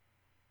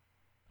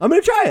 I'm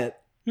gonna try it.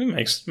 It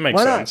makes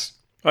sense.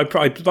 I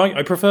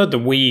preferred the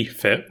Wii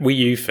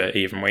U Fit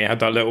even, where you had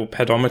that little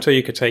pedometer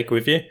you could take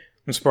with you.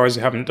 I'm surprised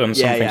they haven't done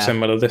something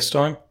similar this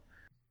time.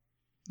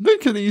 They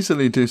could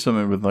easily do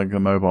something with like a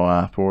mobile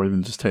app, or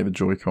even just take the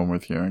Joy-Con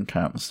with you and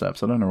count the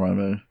steps. I don't know why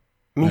they.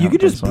 I mean, you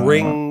could just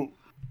bring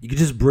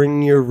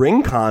your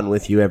Ring-Con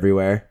with you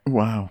everywhere.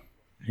 Wow.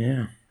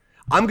 Yeah.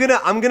 I'm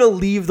gonna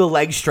leave the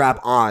leg strap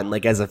on,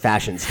 like as a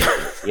fashion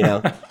statement. You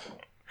know.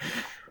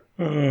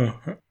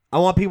 I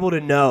want people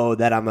to know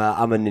that I'm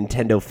a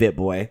Nintendo fit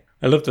boy.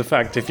 I love the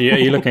fact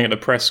you're looking at the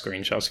press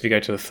screenshots, if you go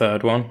to the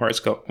third one, where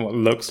it's got what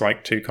looks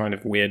like two kind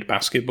of weird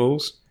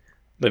basketballs.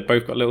 They've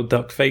both got little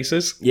duck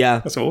faces. Yeah.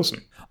 That's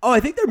awesome. Oh, I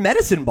think they're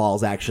medicine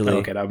balls, actually.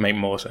 Okay, that would make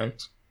more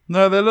sense.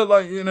 No, they look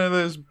like,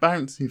 those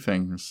bouncy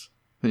things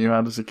that you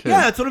had as a kid.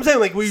 Yeah, that's what I'm saying.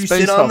 Like, where you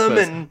sit on them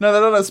and... No, they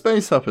look like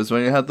space hoppers,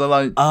 where you had the,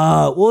 like...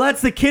 well,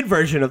 that's the kid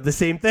version of the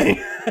same thing.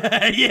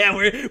 Yeah,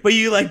 where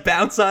you, like,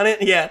 bounce on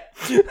it. Yeah.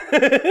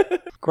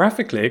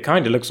 Graphically, it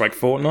kind of looks like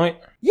Fortnite.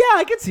 Yeah,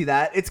 I can see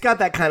that. It's got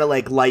that kind of,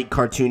 like, light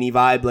cartoony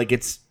vibe. Like,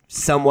 it's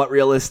somewhat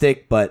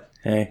realistic, but...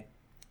 Hey,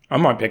 I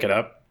might pick it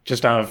up.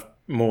 Just out of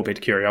morbid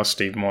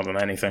curiosity more than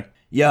anything.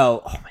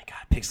 Yo, oh my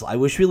god, Pixel, I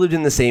wish we lived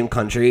in the same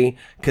country,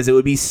 because it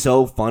would be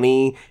so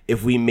funny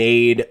if we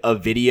made a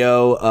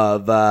video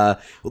of,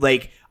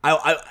 like,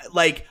 I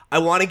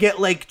want to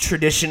get, like,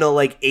 traditional,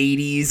 like,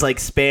 80s, like,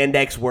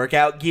 spandex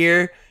workout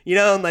gear,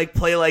 and, like,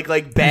 play, like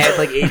bad,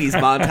 like, 80s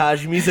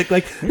montage music,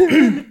 like,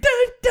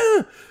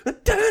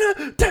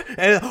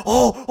 and,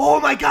 oh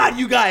my god,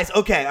 you guys,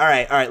 okay, all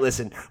right,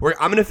 listen,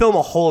 I'm gonna film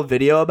a whole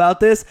video about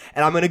this,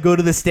 and I'm gonna go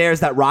to the stairs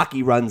that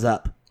Rocky runs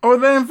up. Oh, are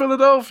they in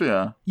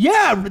Philadelphia?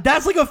 Yeah,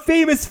 that's like a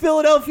famous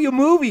Philadelphia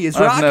movie. Is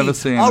Rocky? I've never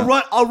seen it.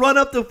 I'll run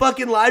up the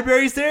fucking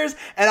library stairs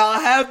and I'll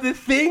have the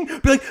thing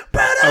be like.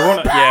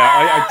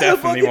 I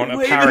definitely want a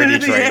parody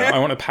trailer. I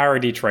want a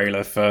parody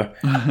trailer for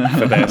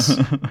this.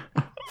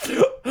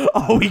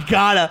 Oh, we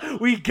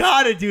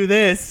gotta do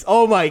this.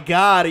 Oh my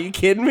god, are you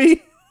kidding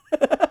me?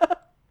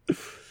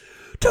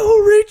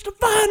 Don't reach the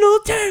final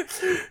 10.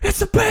 It's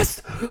the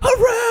best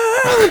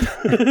around.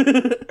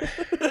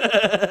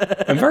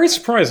 I'm very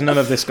surprised none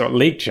of this got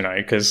leaked,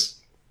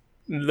 because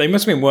they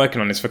must have been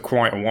working on this for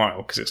quite a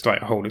while, because it's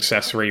like a whole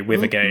accessory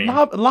with a game.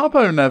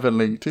 Labo never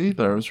leaked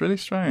either. It was really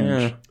strange.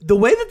 Yeah. The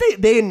way that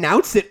they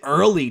announced it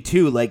early,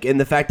 too, like, in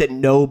the fact that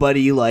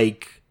nobody,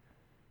 like,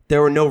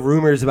 there were no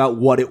rumors about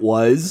what it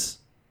was.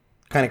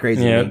 Kind of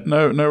crazy. Yeah,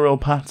 no real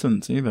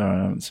patents either,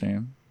 I haven't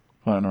seen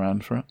flying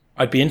around for it.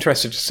 I'd be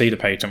interested to see the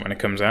patent when it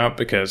comes out,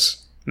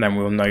 because then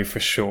we'll know for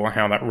sure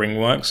how that ring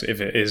works,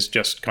 if it is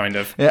just kind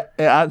of... It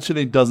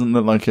actually doesn't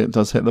look like it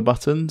does hit the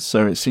buttons,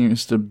 so it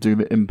seems to do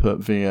the input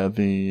via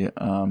the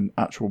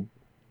actual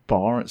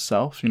bar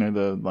itself,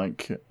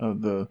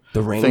 the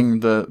ring thing,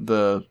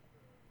 the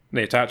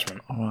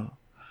attachment. Oh, well,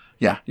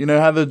 yeah,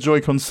 how the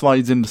Joy-Con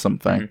slides into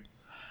something?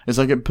 Mm-hmm. It's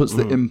like it puts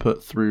the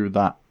input through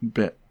that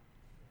bit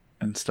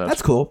instead.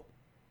 That's cool.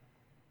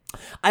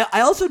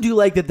 I also do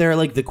like that there are,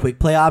 like, the quick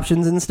play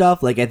options and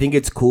stuff. Like, I think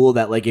it's cool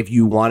that, like, if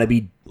you want to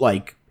be,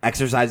 like,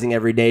 exercising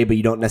every day, but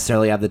you don't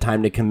necessarily have the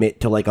time to commit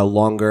to, like, a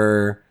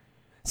longer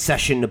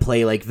session to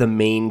play, like, the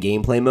main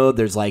gameplay mode,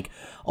 there's, like,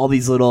 all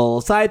these little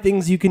side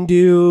things you can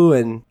do.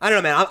 And I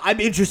don't know, man, I'm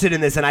interested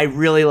in this, and I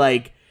really,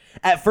 like,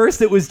 at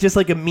first it was just,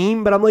 like, a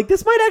meme, but I'm like,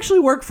 this might actually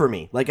work for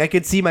me. Like, I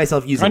could see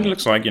myself using it. Kind of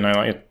looks like,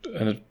 like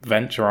an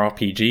adventure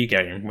RPG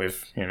game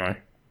with,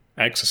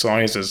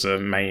 exercise as a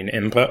main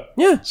input.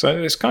 Yeah.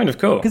 So it's kind of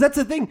cool. Because that's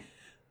the thing.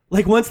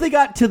 Like, once they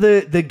got to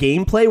the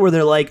gameplay where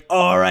they're like,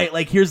 all right,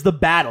 like, here's the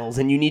battles,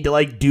 and you need to,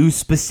 like, do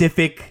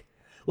specific,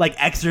 like,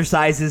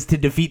 exercises to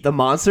defeat the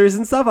monsters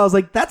and stuff, I was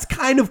like, that's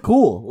kind of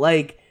cool.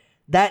 Like,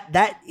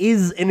 that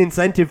is an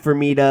incentive for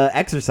me to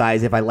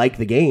exercise if I like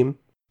the game.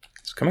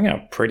 It's coming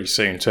out pretty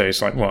soon, too.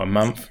 It's like, what, a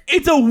month?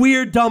 It's a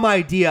weird, dumb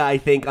idea, I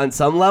think, on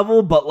some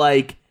level, but,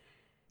 like,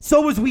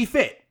 so was Wii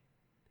Fit.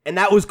 And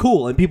that was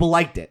cool, and people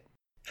liked it.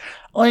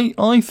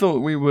 I thought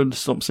we would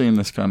stop seeing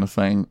this kind of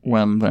thing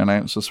when they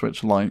announced the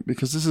Switch Lite,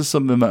 because this is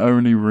something that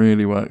only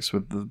really works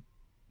with the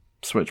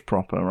Switch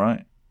proper,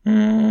 right?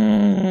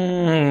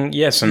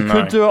 Yes and you no.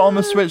 could do it on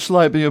the Switch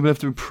Lite, but you'll have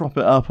to prop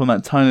it up on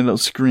that tiny little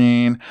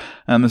screen,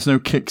 and there's no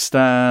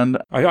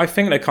kickstand. I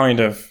think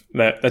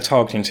they're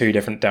targeting two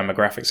different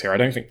demographics here. I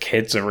don't think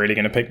kids are really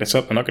going to pick this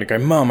up. They're not going to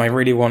go, Mum, I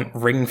really want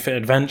Ring Fit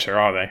Adventure,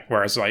 are they?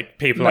 Whereas, like,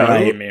 people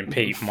like me and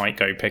Pete might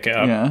go pick it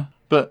up. Yeah,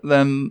 but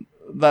then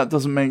that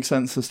doesn't make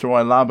sense as to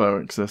why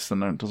Labo exists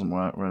and it doesn't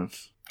work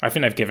with... I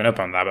think they've given up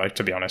on Labo,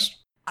 to be honest.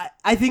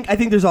 I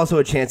think there's also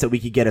a chance that we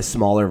could get a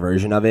smaller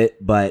version of it,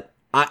 but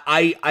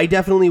I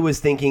definitely was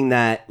thinking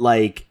that,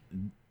 like,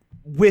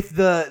 with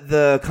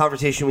the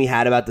conversation we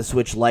had about the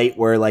Switch Lite,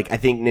 where, like, I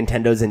think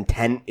Nintendo's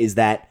intent is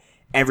that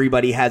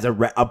everybody has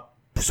a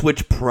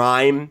Switch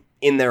Prime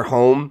in their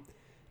home,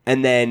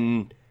 and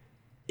then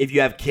if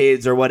you have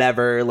kids or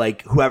whatever,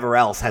 like, whoever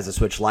else has a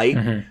Switch Lite.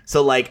 Mm-hmm.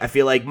 So, like, I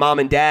feel like mom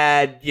and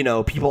dad,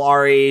 people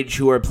our age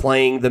who are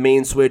playing the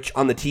main Switch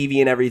on the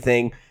TV and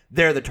everything,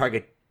 they're the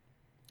target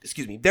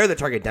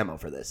demo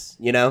for this,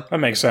 That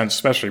makes sense,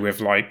 especially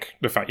with, like,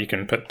 the fact you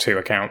can put two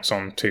accounts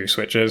on two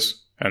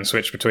Switches and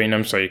switch between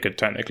them, so you could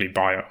technically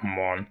buy it on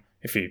one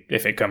If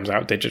it comes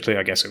out digitally,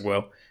 I guess it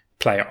will.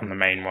 Play it on the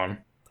main one.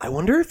 I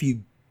wonder if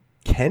you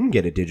can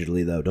get it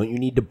digitally though. Don't you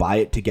need to buy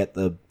it to get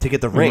the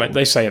ring?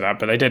 They say that,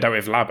 but they did that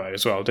with Labo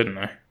as well, didn't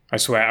they? I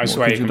swear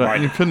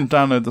you couldn't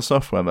download the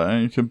software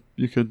though.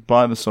 You could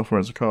buy the software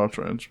as a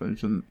cartridge, but you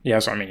can. Yeah,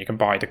 that's what I mean. You can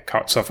buy the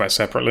software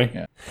separately.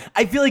 Yeah.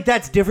 I feel like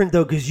that's different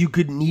though, because you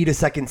could need a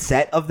second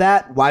set of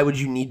that. Why would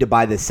you need to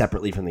buy this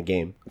separately from the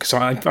game? Because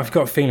I've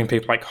got a feeling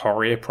people like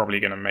Hori are probably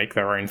going to make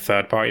their own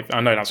third party.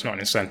 I know that's not an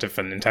incentive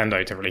for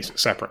Nintendo to release it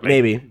separately.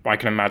 Maybe, but I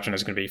can imagine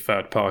there's going to be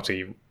third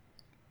party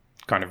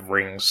kind of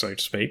rings, so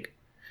to speak,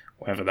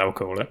 whatever they'll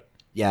call it.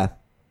 Yeah,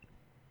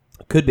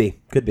 could be.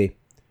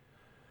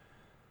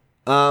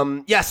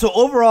 So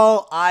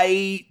overall,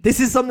 this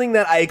is something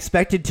that I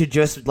expected to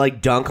just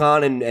like dunk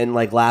on and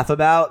like laugh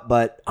about,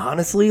 but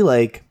honestly,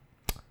 like,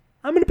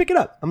 I'm gonna pick it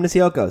up. I'm gonna see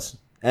how it goes,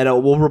 and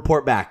we'll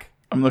report back.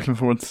 I'm looking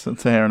forward to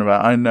hearing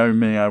about it. I know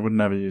me, I would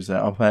never use it.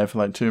 I'll play it for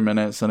like 2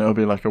 minutes and it'll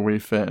be like a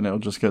Wii Fit and it'll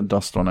just get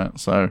dust on it.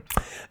 So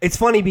it's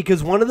funny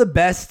because one of the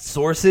best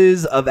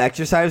sources of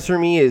exercise for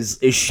me is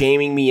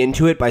shaming me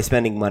into it by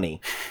spending money.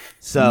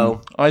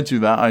 So I do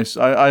that.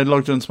 I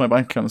logged into my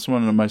bank account this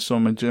morning and I saw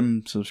my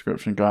gym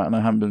subscription go out and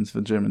I haven't been to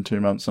the gym in 2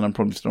 months and I'm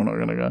probably still not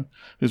going to go.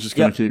 It's just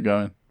going to keep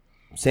going.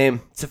 Same.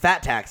 It's a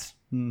fat tax.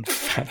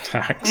 Fat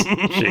tax.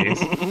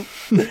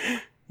 Jeez.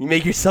 You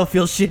make yourself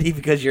feel shitty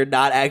because you're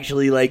not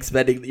actually like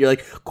spending. You're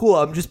like, cool,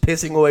 I'm just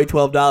pissing away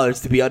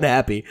 $12 to be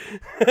unhappy.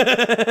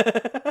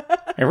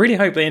 I really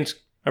hope they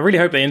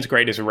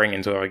integrate this ring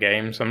into other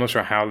games. I'm not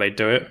sure how they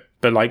do it,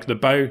 but like the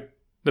bow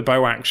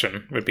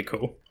action would be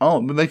cool.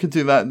 Oh, but they could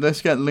do that.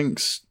 Let's get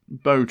Link's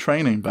bow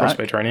training back.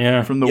 Crossbow training,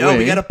 yeah. From the Wii.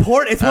 We got a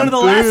port. It's one of the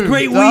last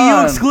great Wii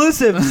U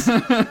exclusives.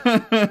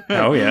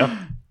 Oh,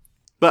 yeah.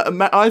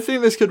 But I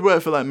think this could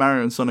work for like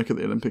Mario and Sonic at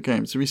the Olympic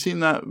Games. Have you seen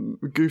that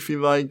goofy,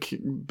 like,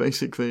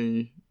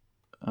 basically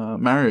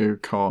Mario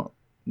Kart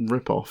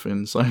rip-off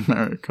inside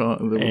Mario Kart?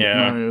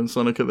 Mario and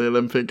Sonic at the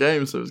Olympic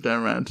Games that was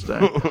going around today.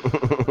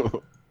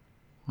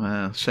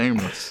 Wow,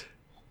 shameless.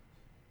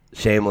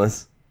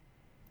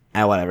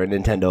 Whatever.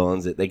 Nintendo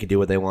owns it. They can do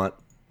what they want.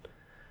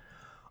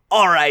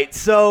 All right.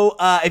 So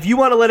if you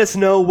want to let us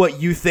know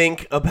what you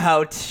think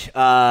about...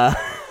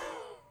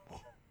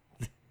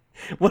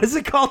 what is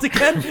it called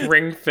again?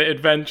 Ring Fit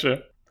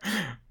Adventure.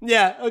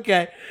 Yeah,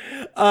 okay.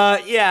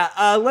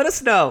 Let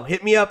us know.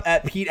 Hit me up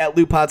at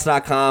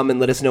pete@lootpots.com and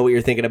let us know what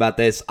you're thinking about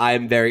this.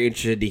 I'm very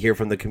interested to hear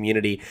from the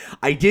community.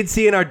 I did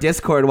see in our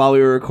Discord while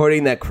we were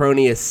recording that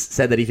Cronius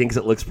said that he thinks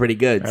it looks pretty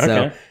good. Okay.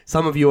 So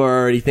some of you are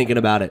already thinking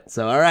about it.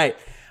 So, all right.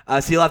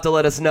 So you'll have to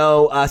let us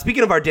know.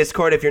 Speaking of our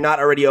Discord, if you're not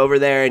already over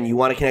there and you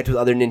want to connect with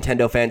other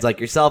Nintendo fans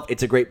like yourself,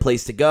 it's a great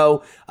place to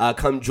go.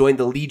 Come join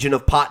the Legion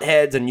of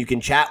Potheads, and you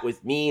can chat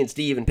with me and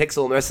Steve and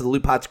Pixel and the rest of the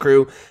Loot Pots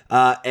crew,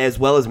 as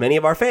well as many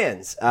of our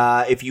fans.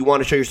 If you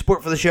want to show your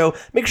support for the show,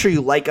 make sure you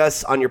like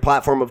us on your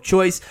platform of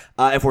choice.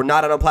 If we're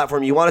not on a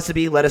platform you want us to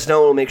be, let us know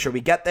and we'll make sure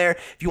we get there.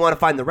 If you want to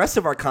find the rest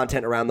of our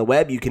content around the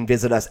web, you can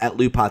visit us at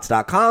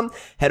lootpots.com.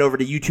 Head over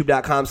to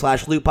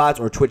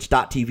youtube.com/lootpots or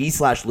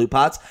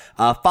twitch.tv/lootpots.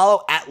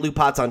 Follow at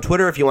Lootpots on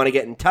Twitter if you want to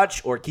get in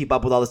touch or keep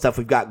up with all the stuff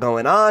we've got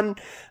going on.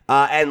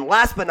 And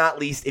last but not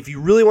least, if you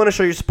really want to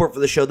show your support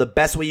for the show, the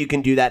best way you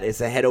can do that is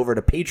to head over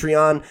to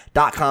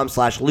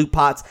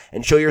patreon.com/lootpots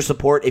and show your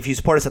support. If you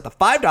support us at the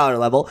 $5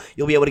 level,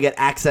 you'll be able to get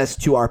access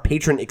to our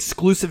patron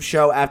exclusive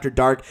show After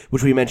Dark,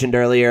 which we mentioned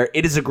earlier.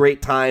 It is a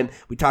great time.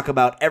 We talk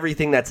about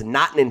everything that's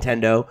not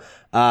Nintendo.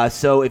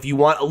 So if you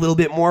want a little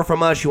bit more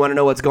from us, you want to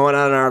know what's going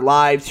on in our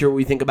lives, hear what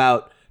we think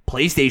about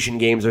PlayStation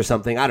games or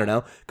something, I don't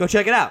know, go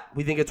check it out.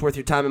 We think it's worth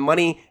your time and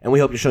money, and we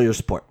hope you show your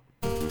support.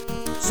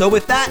 So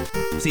with that,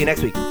 see you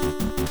next week.